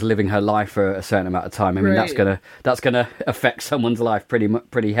Olivia was living her life for a certain amount of time. I mean, right. that's gonna affect someone's life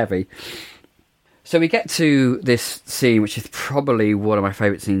pretty heavy. So we get to this scene, which is probably one of my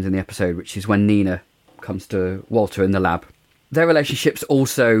favourite scenes in the episode, which is when Nina comes to Walter in the lab. Their relationship's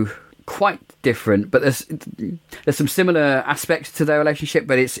also quite different, but there's some similar aspects to their relationship,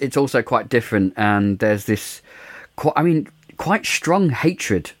 but it's also quite different. And there's this quite strong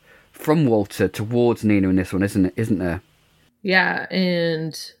hatred from Walter towards Nina in this one, isn't there? Yeah,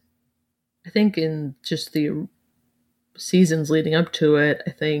 and I think in just the seasons leading up to it, I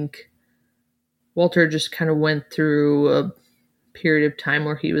think Walter just kind of went through a period of time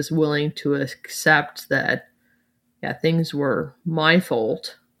where he was willing to accept that, yeah, things were my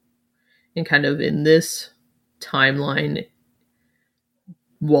fault. And kind of in this timeline,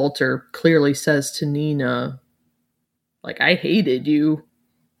 Walter clearly says to Nina, like, I hated you.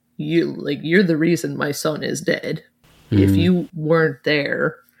 You're the reason my son is dead. If you weren't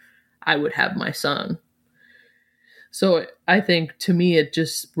there, I would have my son. So I think, to me, it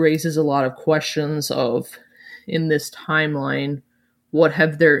just raises a lot of questions of, in this timeline, what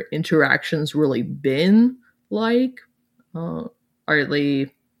have their interactions really been like? Are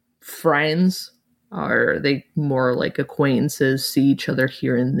they friends? Are they more like acquaintances, see each other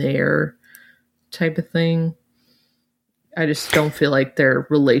here and there type of thing? I just don't feel like their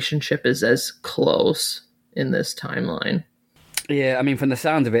relationship is as close in this timeline. Yeah, I mean, from the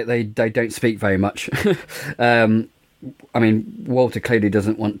sound of it, they don't speak very much. I mean, Walter clearly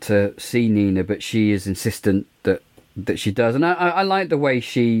doesn't want to see Nina, but she is insistent that she does. And I like the way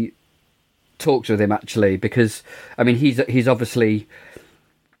she talks with him, actually, because, I mean, he's obviously,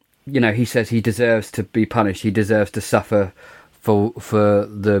 he says he deserves to be punished. He deserves to suffer for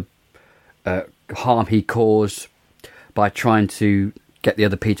the harm he caused by trying to get the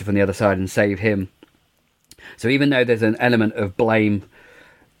other Peter from the other side and save him. So even though there's an element of blame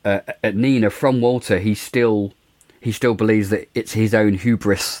at Nina from Walter, he still believes that it's his own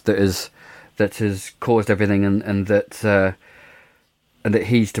hubris that has caused everything, and that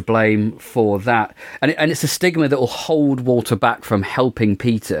he's to blame for that. And it's a stigma that will hold Walter back from helping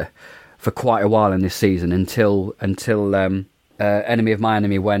Peter for quite a while in this season, until Enemy of My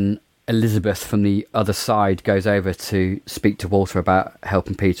Enemy, when Elizabeth from the other side goes over to speak to Walter about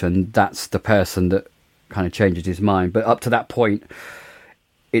helping Peter, and that's the person that kind of changes his mind. But up to that point,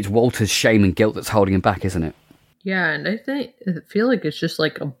 it's Walter's shame and guilt that's holding him back, isn't it? Yeah, and I feel like it's just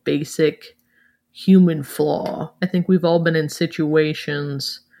like a basic human flaw. I think we've all been in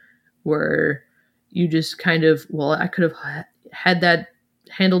situations where you just kind of, well, I could have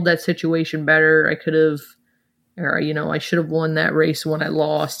handled that situation better. I could have, or, I should have won that race when I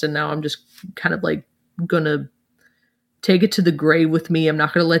lost, and now I'm just kind of like gonna take it to the grave with me. I'm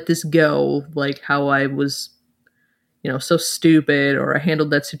not going to let this go, like how I was, so stupid, or I handled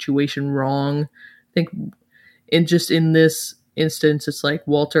that situation wrong. I think in this instance, it's like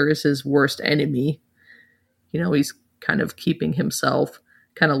Walter is his worst enemy. He's kind of keeping himself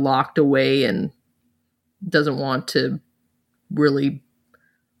kind of locked away and doesn't want to really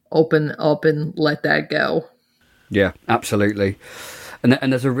open up and let that go. Yeah, absolutely. And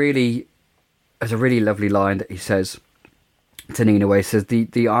there's a really lovely line that he says, to Nina, where he says,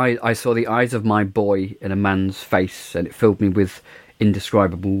 the eye, I saw the eyes of my boy in a man's face, and it filled me with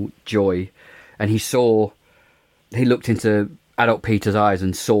indescribable joy. And he looked into adult Peter's eyes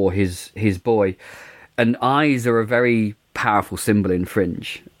and saw his boy. And eyes are a very powerful symbol in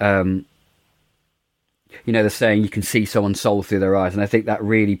Fringe. The saying, you can see someone's soul through their eyes, and I think that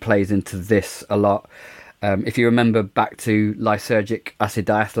really plays into this a lot. If you remember back to lysergic acid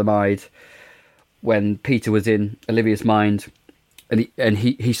diethylamide, when Peter was in Olivia's mind, and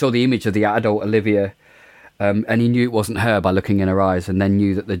he saw the image of the adult Olivia, and he knew it wasn't her by looking in her eyes, and then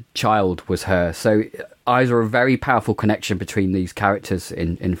knew that the child was her. So eyes are a very powerful connection between these characters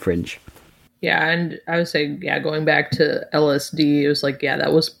in Fringe. Yeah, and I would say, going back to LSD, it was like,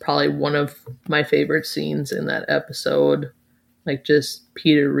 that was probably one of my favorite scenes in that episode. Like, just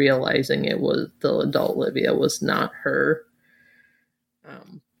Peter realizing it was the adult Olivia was not her.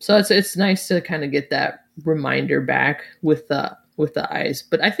 So it's nice to kind of get that reminder back with the eyes.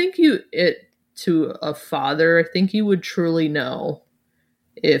 But I think to a father, I think you would truly know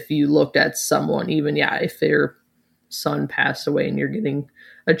if you looked at someone, even if their son passed away and you're getting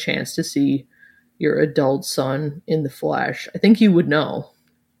a chance to see your adult son in the flesh. I think you would know.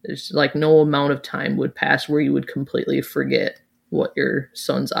 There's like no amount of time would pass where you would completely forget what your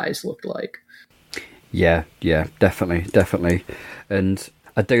son's eyes looked like. Yeah, definitely. And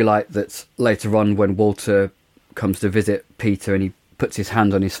I do like that later on when Walter comes to visit Peter and he puts his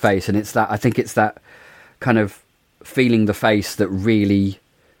hand on his face, and I think it's that kind of feeling the face that really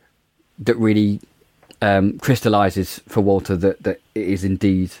crystallizes for Walter that it is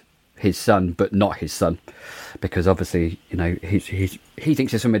indeed his son, but not his son, because obviously he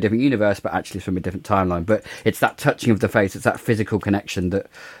thinks it's from a different universe, but actually it's from a different timeline. But it's that touching of the face, it's that physical connection that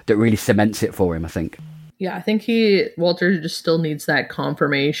really cements it for him, I think. Yeah, I think Walter just still needs that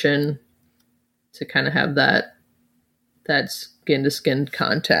confirmation to kind of have that skin to skin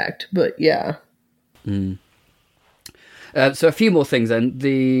contact. But yeah. So a few more things then.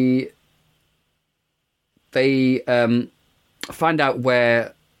 They find out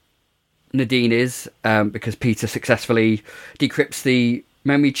where Nadine is, because Peter successfully decrypts the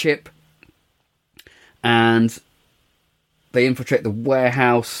memory chip, and they infiltrate the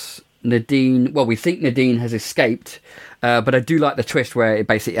warehouse. We think Nadine has escaped, but I do like the twist where it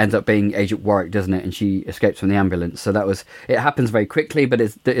basically ends up being Agent Warwick, doesn't it? And she escapes from the ambulance. So it happens very quickly, but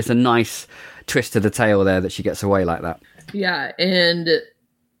it's a nice twist to the tale there that she gets away like that. Yeah, and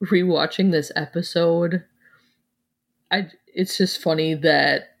rewatching this episode, it's just funny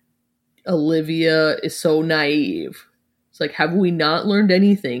that Olivia is so naive. It's like, have we not learned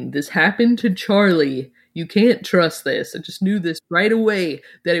anything? This happened to Charlie. You can't trust this. I just knew this right away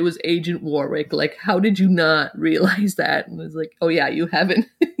that it was Agent Warwick. Like, how did you not realize that? And I was like, oh yeah, you haven't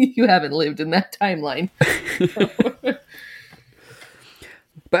lived in that timeline.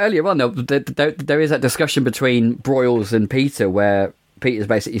 But earlier on, there is that discussion between Broyles and Peter where Peter's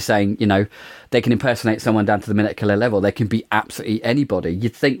basically saying, they can impersonate someone down to the molecular level. They can be absolutely anybody.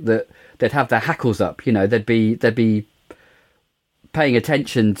 You'd think that they'd have their hackles up. They'd be paying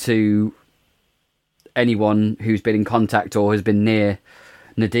attention to anyone who's been in contact or has been near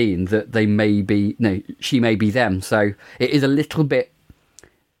Nadine, that she may be them. So it is a little bit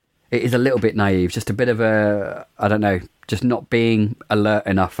naive, just a bit of a, I don't know, just not being alert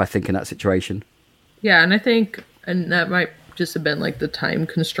enough, I think, in that situation. Yeah, and I think, and that might just have been like the time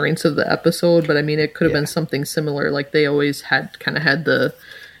constraints of the episode, but I mean, it could have been something similar. Like they always had the,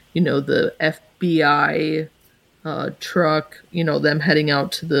 the FBI truck, them heading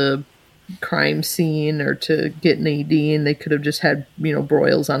out to the crime scene or to get Nadine. They could have just had,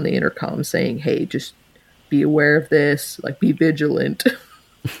 Broyles on the intercom saying, hey, just be aware of this, like be vigilant.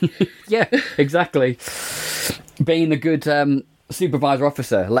 Yeah, exactly. Being the good supervisor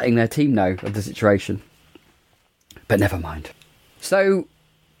officer, letting their team know of the situation. But never mind. So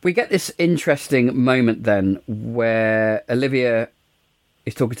we get this interesting moment then where Olivia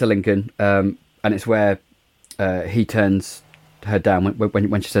is talking to Lincoln, and it's where he turns her down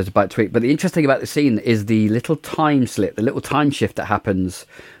when she says a bite tweet. But the interesting about the scene is the little time slip, the little time shift that happens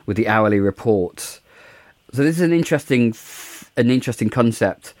with the hourly reports. So this is an interesting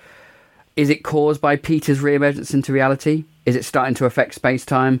concept. Is it caused by Peter's re-emergence into reality? Is it starting to affect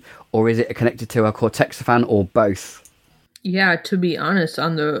space-time? Or is it connected to a cortexophan, or both? Yeah, to be honest,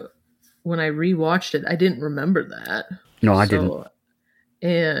 when I rewatched it, I didn't remember that. No, I didn't.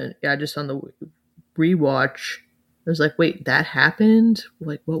 And yeah, just on the rewatch, I was like, wait, that happened?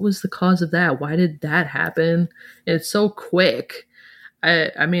 Like, what was the cause of that? Why did that happen? And it's so quick.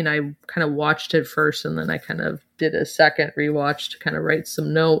 I mean, I kind of watched it first, and then I kind of did a second rewatch to kind of write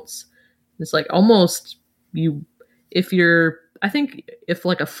some notes. It's like almost if you're I think if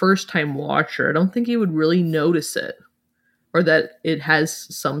like a first time watcher, I don't think you would really notice it or that it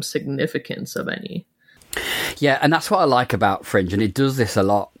has some significance of any. Yeah, and that's what I like about Fringe, and it does this a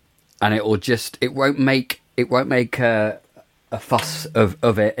lot, and it won't make a fuss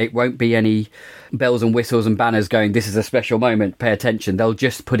of it. It won't be any bells and whistles and banners going, this is a special moment, pay attention. They'll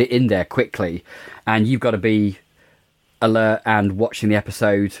just put it in there quickly, and you've got to be alert and watching the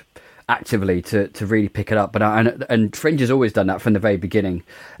episode actively to really pick it up. But and Fringe has always done that from the very beginning,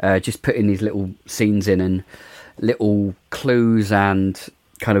 just putting these little scenes in and little clues and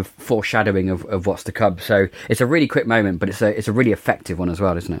kind of foreshadowing of what's to come. So it's a really quick moment, but it's a really effective one as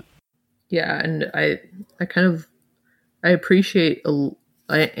well, isn't it? Yeah, and I appreciate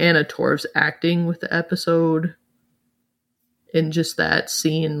Anna Torv's acting with the episode, and just that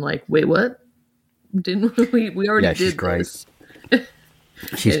scene. Like, wait, what? Didn't we already did great. This?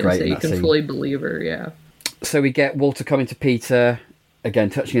 She's great. So in you that can scene. fully believe her. Yeah. So we get Walter coming to Peter again,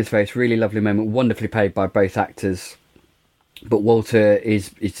 touching his face. Really lovely moment, wonderfully played by both actors. But Walter is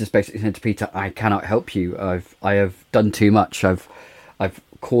just basically saying to Peter, "I cannot help you. I have done too much. I've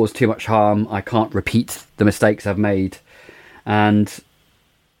caused too much harm. I can't repeat the mistakes I've made." And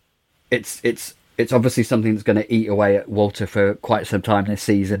it's obviously something that's going to eat away at Walter for quite some time this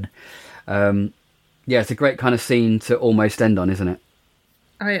season. It's a great kind of scene to almost end on, isn't it?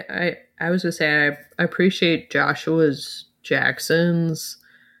 I was gonna say I appreciate Jackson's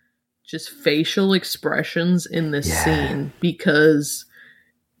just facial expressions in this scene, because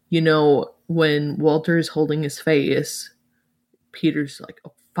when Walter is holding his face, Peter's like,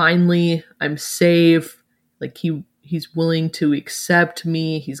 "Oh, finally I'm safe." Like he's willing to accept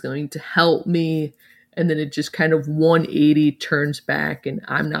me, he's going to help me, and then it just kind of 180 turns back, and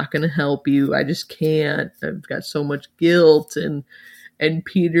I'm not going to help you. I just can't. I've got so much guilt, and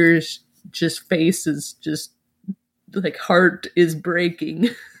Peter's just face is just like heart is breaking.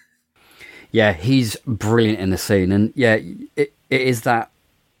 Yeah, he's brilliant in the scene, and it is that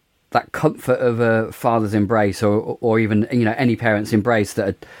comfort of a father's embrace, or even any parent's embrace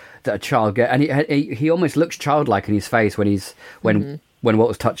that a child get, and he almost looks childlike in his face when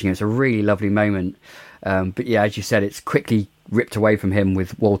Walter's touching him. It's a really lovely moment, but yeah, as you said, it's quickly ripped away from him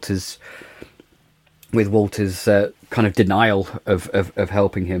with Walter's kind of denial of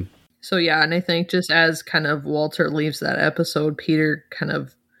helping him. So yeah, and I think just as kind of Walter leaves that episode, Peter kind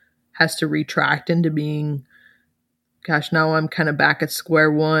of has to retract into being, gosh, now I'm kind of back at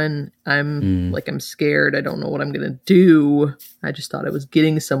square one. I'm scared. I don't know what I'm going to do. I just thought I was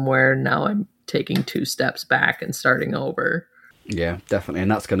getting somewhere. Now I'm taking 2 steps back and starting over. Yeah, definitely.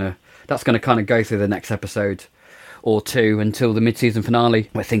 And that's going to kind of go through the next episode or 2 until the mid-season finale,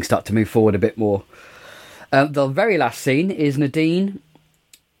 where things start to move forward a bit more. The very last scene is Nadine,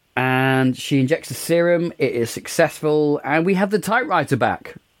 and she injects the serum. It is successful, and we have the typewriter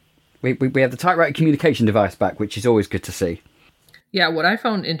back. We have the typewriter communication device back, which is always good to see. Yeah, what I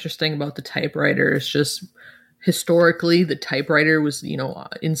found interesting about the typewriter is just historically the typewriter was,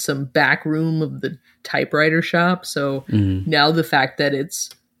 in some back room of the typewriter shop. So now the fact that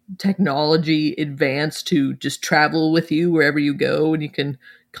it's technology advanced to just travel with you wherever you go and you can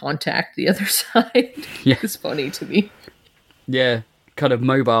contact the other side is funny to me. Yeah, kind of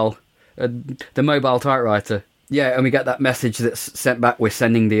mobile, the mobile typewriter. Yeah, and we get that message that's sent back, we're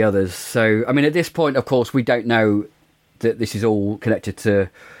sending the others. So, I mean, at this point, of course, we don't know that this is all connected to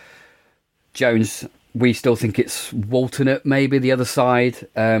Jones. We still think it's Walternate, maybe the other side,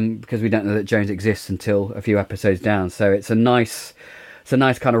 because we don't know that Jones exists until a few episodes down. So it's a nice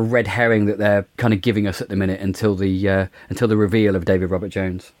kind of red herring that they're kind of giving us at the minute until the reveal of David Robert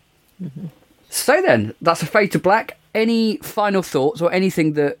Jones. Mm-hmm. So then, that's A Fade to Black. Any final thoughts or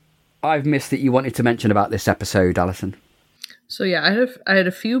anything that I've missed that you wanted to mention about this episode, Alison? So yeah, I had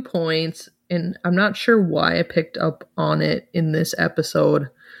a few points, and I'm not sure why I picked up on it in this episode,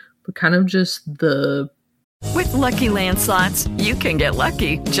 but kind of just With Lucky Land Slots, you can get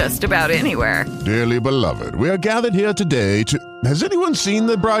lucky just about anywhere. Dearly beloved, we are gathered here today to... Has anyone seen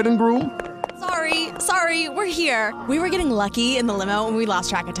the bride and groom? Sorry, we're here. We were getting lucky in the limo and we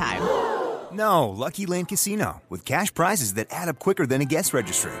lost track of time. No, Lucky Land Casino, with cash prizes that add up quicker than a guest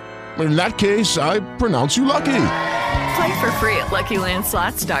registry. In that case, I pronounce you lucky. Play for free at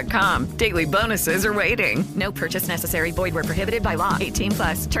LuckyLandSlots.com. Daily bonuses are waiting. No purchase necessary. Void where prohibited by law.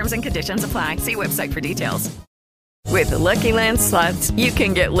 18+. Terms and conditions apply. See website for details. With the Lucky Land Slots, you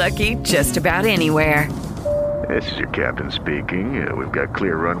can get lucky just about anywhere. This is your captain speaking. We've got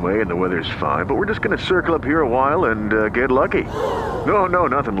clear runway and the weather's fine, but we're just going to circle up here a while and get lucky. No,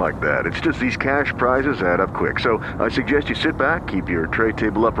 nothing like that. It's just these cash prizes add up quick. So I suggest you sit back, keep your tray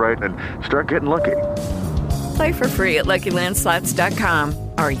table upright, and start getting lucky. Play for free at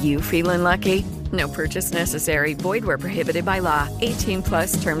LuckyLandSlots.com. Are you feeling lucky? No purchase necessary. Void where prohibited by law.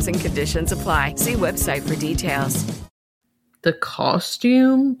 18+ terms and conditions apply. See website for details. The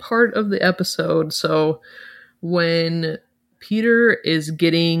costume part of the episode. So when Peter is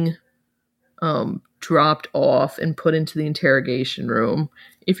getting dropped off and put into the interrogation room,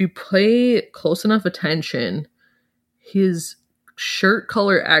 if you pay close enough attention, his shirt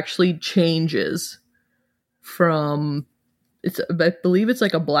color actually changes from, I believe it's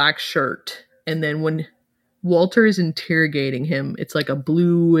like a black shirt. And then when Walter is interrogating him, it's like a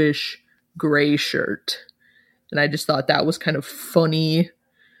bluish gray shirt. And I just thought that was kind of funny.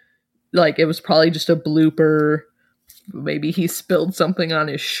 Like, it was probably just a blooper. Maybe he spilled something on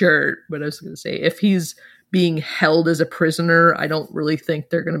his shirt. But I was going to say, if he's being held as a prisoner, I don't really think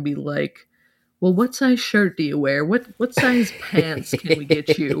they're going to be like, well, what size shirt do you wear? What size pants can we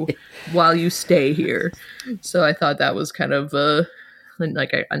get you while you stay here? So I thought that was kind of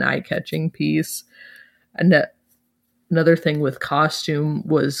an eye-catching piece. And another thing with costume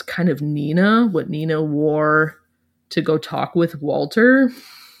was kind of Nina, what Nina wore to go talk with Walter.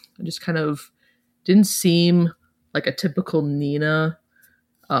 It just kind of didn't seem like a typical Nina.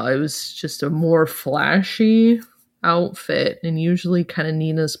 It was just a more flashy outfit, and usually kind of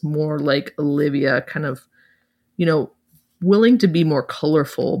Nina's more like Olivia, kind of, willing to be more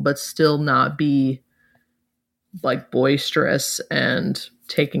colorful, but still not be like boisterous and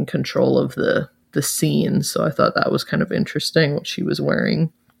taking control of the scene. So I thought that was kind of interesting what she was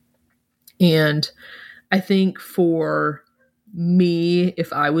wearing. And I think for me,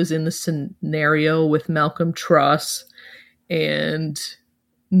 if I was in the scenario with Malcolm Truss and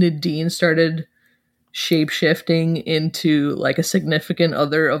Nadine started shape-shifting into like a significant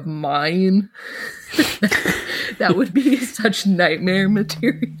other of mine, that would be such nightmare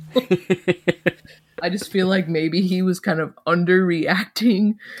material. I just feel like maybe he was kind of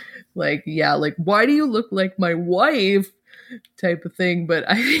underreacting. Like, yeah, like, why do you look like my wife? Type of thing. But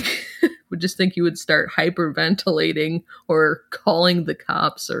I would just think he would start hyperventilating or calling the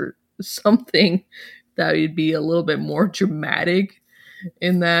cops or something that would be a little bit more dramatic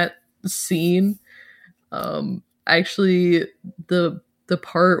in that scene. Actually, the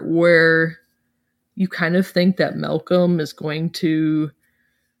part where you kind of think that Malcolm is going to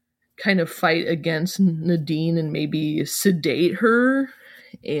kind of fight against Nadine and maybe sedate her,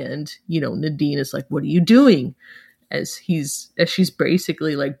 and Nadine is like, what are you doing? As she's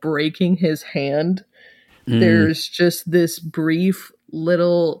basically like breaking his hand. There's just this brief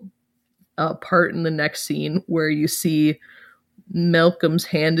little part in the next scene where you see Malcolm's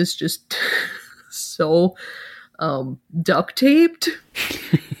hand is just so duct taped.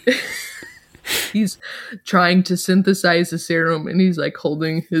 He's trying to synthesize the serum, and he's like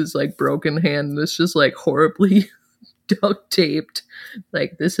holding his like broken hand, and it's just like horribly duct taped.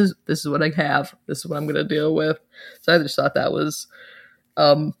 Like, this is what I have. This is what I'm gonna deal with. So I just thought that was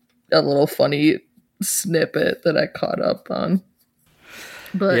a little funny snippet that I caught up on.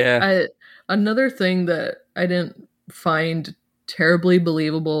 But yeah. Another thing that I didn't find terribly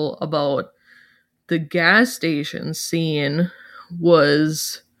believable about the gas station scene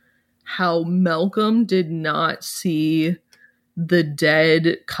was how Malcolm did not see the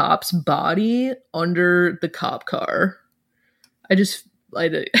dead cop's body under the cop car. I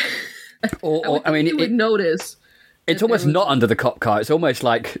mean, you would notice. It's almost not under the cop car. It's almost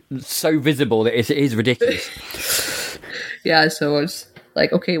like so visible that it is ridiculous. Yeah, so it's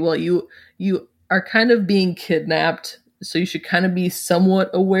like, okay, well, you are kind of being kidnapped, so you should kind of be somewhat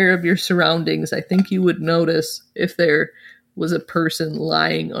aware of your surroundings. I think you would notice if there was a person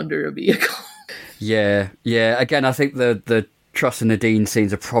lying under a vehicle. Yeah. Again, I think the Truss and Nadine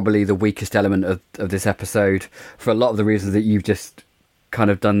scenes are probably the weakest element of this episode for a lot of the reasons that you've just kind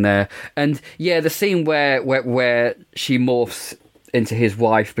of done there. And yeah, the scene where she morphs into his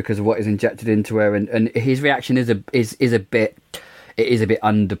wife because of what is injected into her, and his reaction is a bit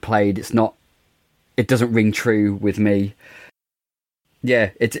underplayed. It doesn't ring true with me.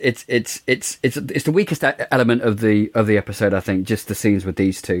 Yeah, it's the weakest element of the episode, I think, just the scenes with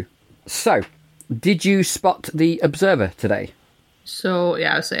these two. So, did you spot the Observer today? So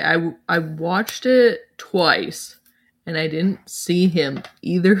yeah, I watched it twice, and I didn't see him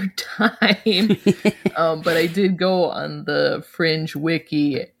either time. But I did go on the Fringe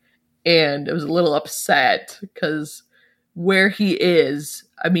wiki, and I was a little upset because where he is,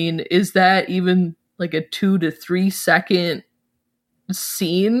 I mean, is that even like a 2 to 3 second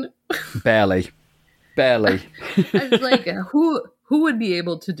scene? Barely. I was like, who would be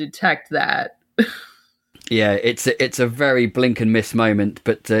able to detect that? Yeah, it's a very blink and miss moment,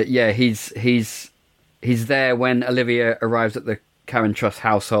 but yeah, he's He's there when Olivia arrives at the Karen Truss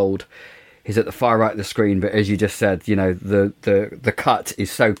household. He's at the far right of the screen, but as you just said, you know, the cut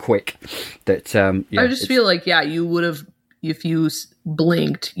is so quick that I just feel like you would have, if you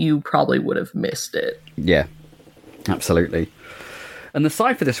blinked, you probably would have missed it. Yeah, absolutely. And the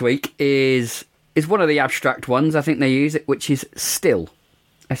cipher this week is one of the abstract ones I think they use, which is still,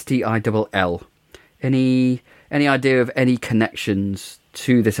 STILL. Any idea of any connections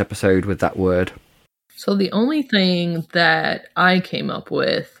to this episode with that word? So the only thing that I came up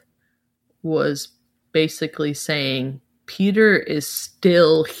with was basically saying Peter is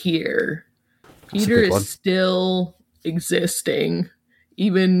still here. Peter is still existing,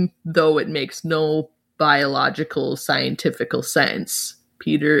 even though it makes no biological, scientific sense.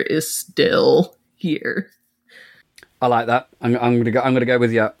 Peter is still here. I like that. I'm gonna go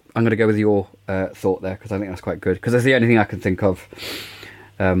with your thought there, because I think that's quite good, because that's the only thing I can think of.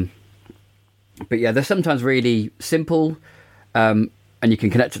 But yeah, they're sometimes really simple, and you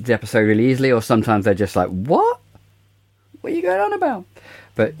can connect it to the episode really easily, or sometimes they're just like, what are you going on about?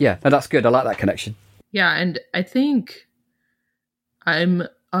 But yeah, no, that's good. I like that connection. Yeah, and I think I'm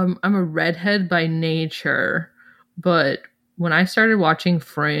a redhead by nature, but when I started watching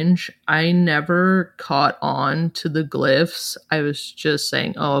Fringe, I never caught on to the glyphs. I was just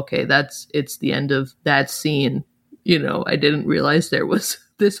saying, oh, okay, it's the end of that scene. You know, I didn't realize there was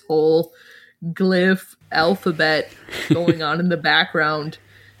this whole glyph alphabet going on in the background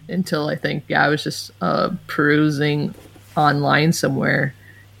until I think, I was just perusing online somewhere,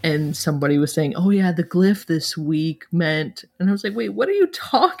 and somebody was saying, oh yeah, the glyph this week meant, and I was like, wait, what are you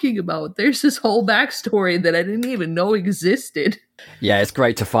talking about? There's this whole backstory that I didn't even know existed. Yeah, it's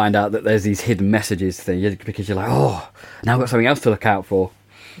great to find out that there's these hidden messages thing, because you're like, oh, now I've got something else to look out for.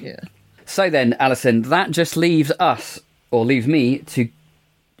 Yeah. So then, Alison, that just leaves me to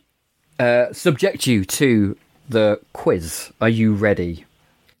subject you to the quiz. Are you ready?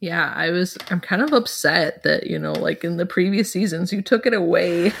 Yeah, I'm kind of upset that, you know, like in the previous seasons, you took it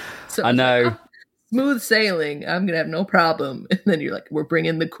away. So I know. Like, smooth sailing. I'm going to have no problem. And then you're like, we're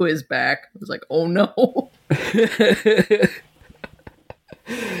bringing the quiz back. I was like, oh no.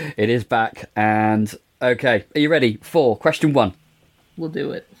 It is back. And okay, are you ready for question 1? We'll do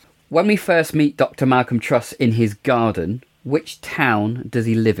it. When we first meet Dr. Malcolm Truss in his garden, which town does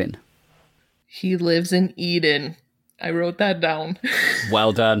he live in? He lives in Eden. I wrote that down.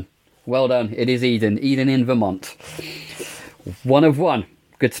 Well done. Well done. It is Eden. Eden in Vermont. 1 of 1.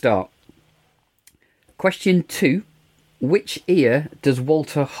 Good start. Question 2. Which ear does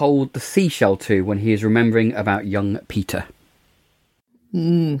Walter hold the seashell to when he is remembering about young Peter?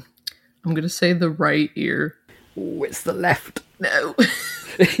 I'm going to say the right ear. Oh, it's the left. No.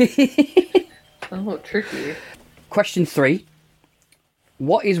 Oh, tricky. Question 3.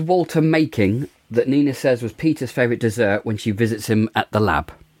 What is Walter making that Nina says was Peter's favourite dessert when she visits him at the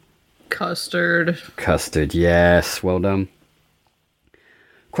lab? Custard. Custard, yes. Well done.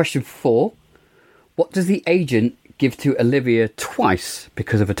 Question 4. What does the agent give to Olivia twice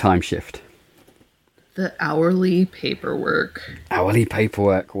because of a time shift? The hourly paperwork. Hourly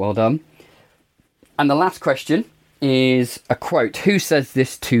paperwork. Well done. And the last question is a quote. Who says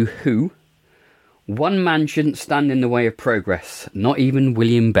this to who? One man shouldn't stand in the way of progress, not even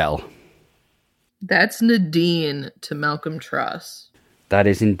William Bell. That's Nadine to Malcolm Truss. That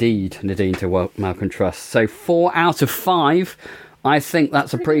is indeed Nadine to Malcolm Truss. So 4 out of 5. I think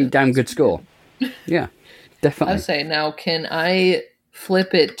that's a pretty damn good score. Yeah, definitely. I say, now can I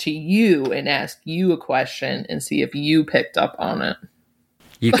flip it to you and ask you a question and see if you picked up on it?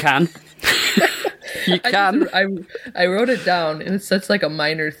 You can. You can. I wrote it down, and it's such like a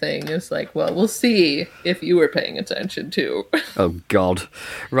minor thing. It's like, well, we'll see if you were paying attention too. Oh, God.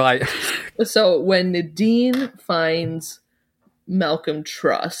 Right. So when Nadine finds Malcolm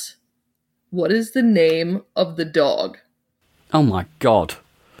Truss, what is the name of the dog? Oh, my God.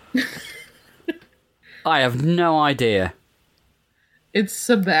 I have no idea. It's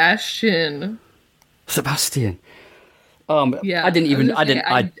Sebastian. Sebastian. Yeah,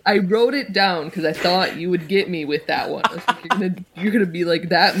 I wrote it down because I thought you would get me with that one. I was like, you're gonna be like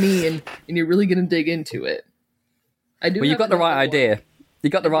that me, and you're really gonna dig into it. Well, you got the right idea. You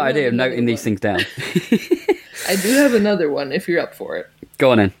got the right idea of noting these things down. I do have another one if you're up for it.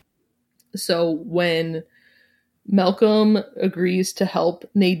 Go on in. So when Malcolm agrees to help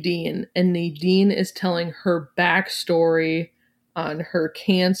Nadine, and Nadine is telling her backstory on her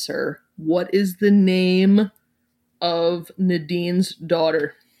cancer, what is the name of Nadine's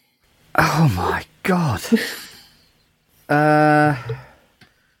daughter? Oh my God.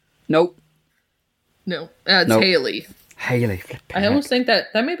 Nope. No, it's nope. Haley. Haley. I almost think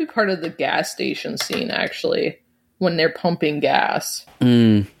that may be part of the gas station scene, actually, when they're pumping gas.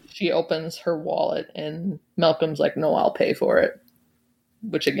 She opens her wallet and Malcolm's like, no, I'll pay for it.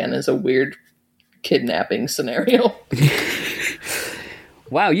 Which, again, is a weird kidnapping scenario.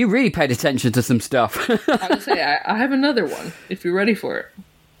 Wow, you really paid attention to some stuff. I would say I have another one, if you're ready for it.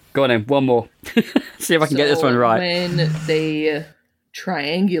 Go on then, one more. See if I can get this one right. When they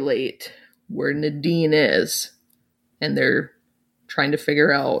triangulate where Nadine is, and they're trying to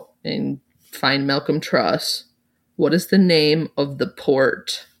figure out and find Malcolm Truss, what is the name of the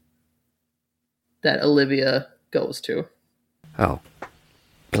port that Olivia goes to? Oh,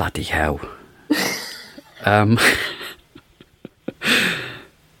 bloody hell. I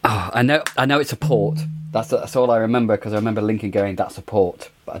know it's a port. That's all I remember, because I remember Lincoln going, that's a port,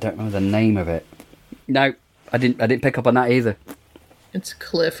 but I don't remember the name of it. No, I didn't pick up on that either. It's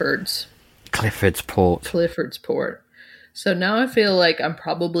Clifford's. Clifford's Port. Clifford's Port. So now I feel like I'm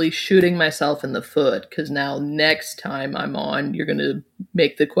probably shooting myself in the foot, because now next time I'm on, you're going to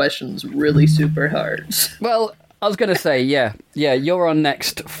make the questions really super hard. Well, I was going to say, yeah, you're on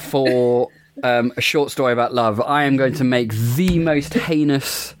next for a short story about love. I am going to make the most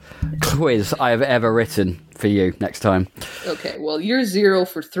heinous quiz I have ever written for you next time. Okay, well, you're 0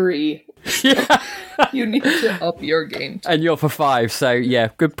 for 3. Yeah. You need to up your game. And you're for 5, so yeah,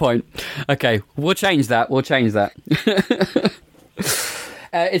 good point. Okay, we'll change that.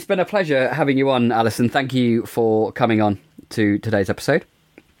 It's been a pleasure having you on, Alison. Thank you for coming on to today's episode.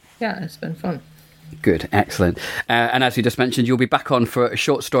 Yeah, it's been fun. Good, excellent. And as you just mentioned, you'll be back on for a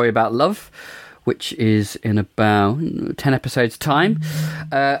short story about love, which is in about 10 episodes' time.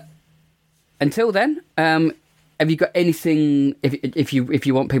 Until then, have you got anything, if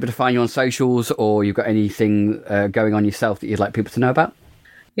you want people to find you on socials, or you've got anything going on yourself that you'd like people to know about?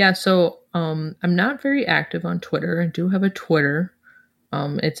 Yeah, so I'm not very active on Twitter. I do have a Twitter.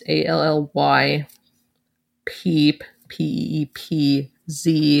 It's ALLY Peep,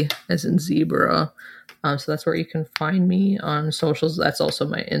 PEEPZ, as in zebra. So that's where you can find me on socials. That's also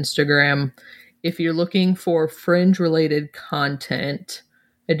my Instagram. If you're looking for Fringe-related content,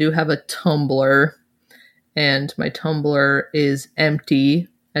 I do have a Tumblr. And my Tumblr is empty,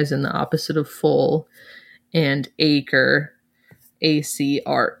 as in the opposite of full, and Acre,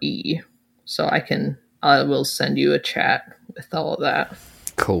 ACRE. So I will send you a chat with all of that.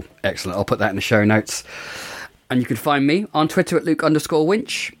 Cool. Excellent. I'll put that in the show notes. And you can find me on Twitter at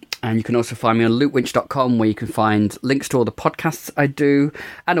Luke_Winch. And you can also find me on lukewinch.com, where you can find links to all the podcasts I do,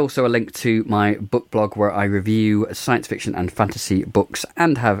 and also a link to my book blog, where I review science fiction and fantasy books,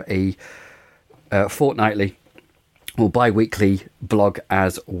 and have a fortnightly or bi-weekly blog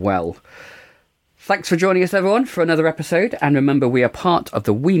as well. Thanks for joining us, everyone, for another episode. And remember, we are part of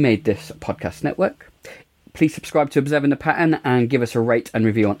the We Made This podcast network. Please subscribe to Observing the Pattern and give us a rate and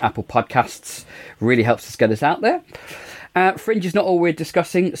review on Apple Podcasts. Really helps us get us out there. Fringe is not all we're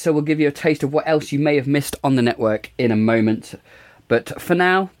discussing, so we'll give you a taste of what else you may have missed on the network in a moment. But for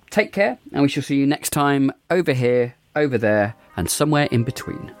now, take care, and we shall see you next time, over here, over there, and somewhere in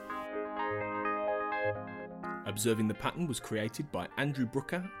between. Observing the Pattern was created by Andrew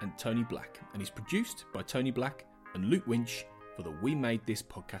Brooker and Tony Black, and is produced by Tony Black and Luke Winch for the We Made This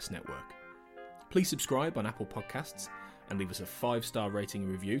podcast network. Please subscribe on Apple Podcasts and leave us a 5-star rating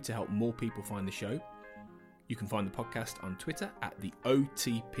and review to help more people find the show. You can find the podcast on Twitter at the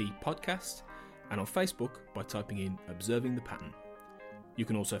OTP Podcast, and on Facebook by typing in Observing the Pattern. You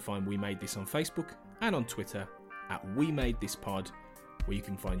can also find We Made This on Facebook and on Twitter at We Made This Pod, where you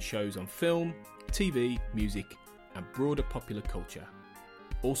can find shows on film, TV, music, and broader popular culture.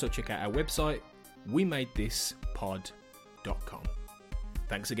 Also check out our website, wemadethispod.com.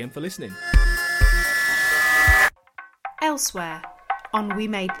 Thanks again for listening. Elsewhere on We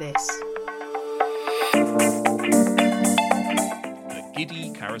Made This.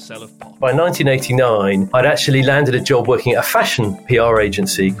 Giddy carousel of pop. By 1989, I'd actually landed a job working at a fashion PR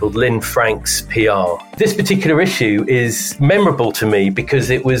agency called Lynn Franks PR. This particular issue is memorable to me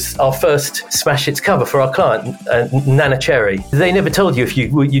because it was our first Smash Hits cover for our client, Nana Cherry. They never told you if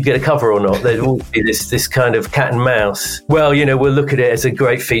you'd get a cover or not. There'd always be this kind of cat and mouse. Well, we'll look at it as a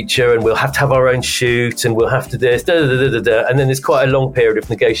great feature, and we'll have to have our own shoot, and we'll have to this, and then there's quite a long period of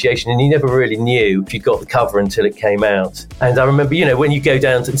negotiation, and you never really knew if you got the cover until it came out. And I remember, when you go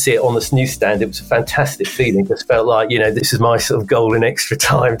down and see it on the newsstand, it was a fantastic feeling. It just felt like, this is my sort of golden extra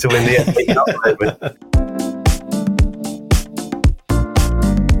time to win the FA Cup moment.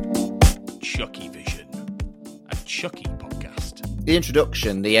 Chucky Vision, a Chucky podcast. The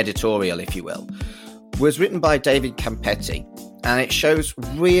introduction, the editorial, if you will, was written by David Campetti, and it shows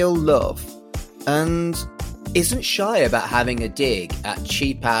real love and isn't shy about having a dig at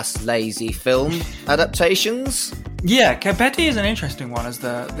cheap-ass, lazy film adaptations. Yeah, Capetti is an interesting one as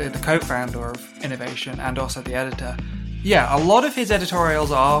the co-founder of Innovation and also the editor. Yeah, a lot of his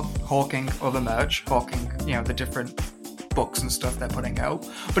editorials are hawking other merch, hawking, the different books and stuff they're putting out,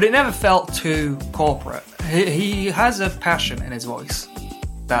 but it never felt too corporate. He has a passion in his voice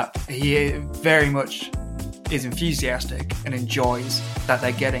that he very much is enthusiastic and enjoys that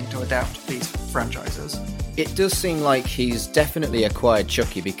they're getting to adapt these franchises. It does seem like he's definitely acquired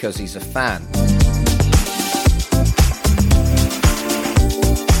Chucky because he's a fan.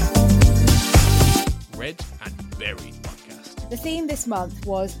 Read and Buried podcast. The theme this month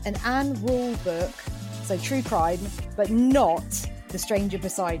was an Anne Rule book, so true crime, but not The Stranger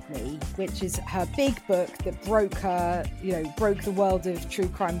Beside Me, which is her big book that broke the world of true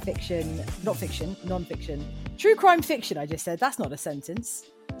crime fiction, non-fiction. True crime fiction, I just said. That's not a sentence.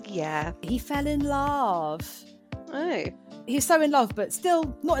 Yeah. He fell in love. Oh. He's so in love, but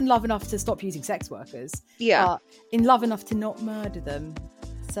still not in love enough to stop using sex workers. Yeah. But in love enough to not murder them.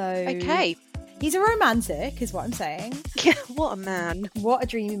 So... Okay. He's a romantic, is what I'm saying. Yeah, what a man. What a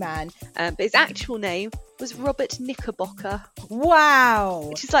dreamy man. But his actual name was Robert Knickerbocker. Wow.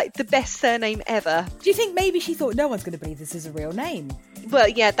 Which is like the best surname ever. Do you think maybe she thought no one's going to believe this is a real name? Well,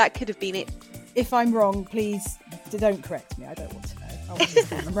 yeah, that could have been it. If I'm wrong, please don't correct me. I don't want to know. I want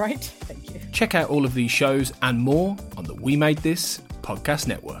to know I'm right. Thank you. Check out all of these shows and more on the We Made This podcast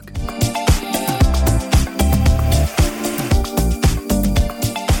network.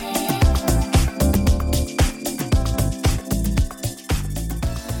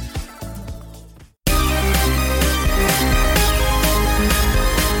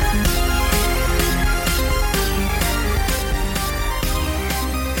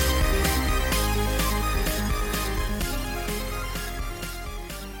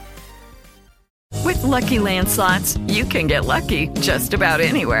 With Lucky Land Slots, you can get lucky just about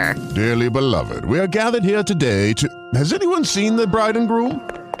anywhere. Dearly beloved, we are gathered here today to... Has anyone seen the bride and groom?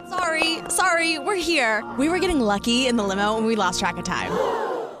 Sorry, we're here. We were getting lucky in the limo and we lost track of time.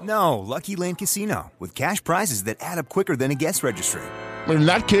 No, Lucky Land Casino, with cash prizes that add up quicker than a guest registry. In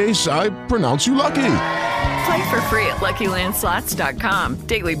that case, I pronounce you lucky. Play for free at LuckyLandSlots.com.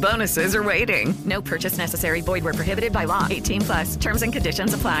 Daily bonuses are waiting. No purchase necessary. Void where prohibited by law. 18+. Terms and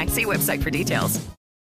conditions apply. See website for details.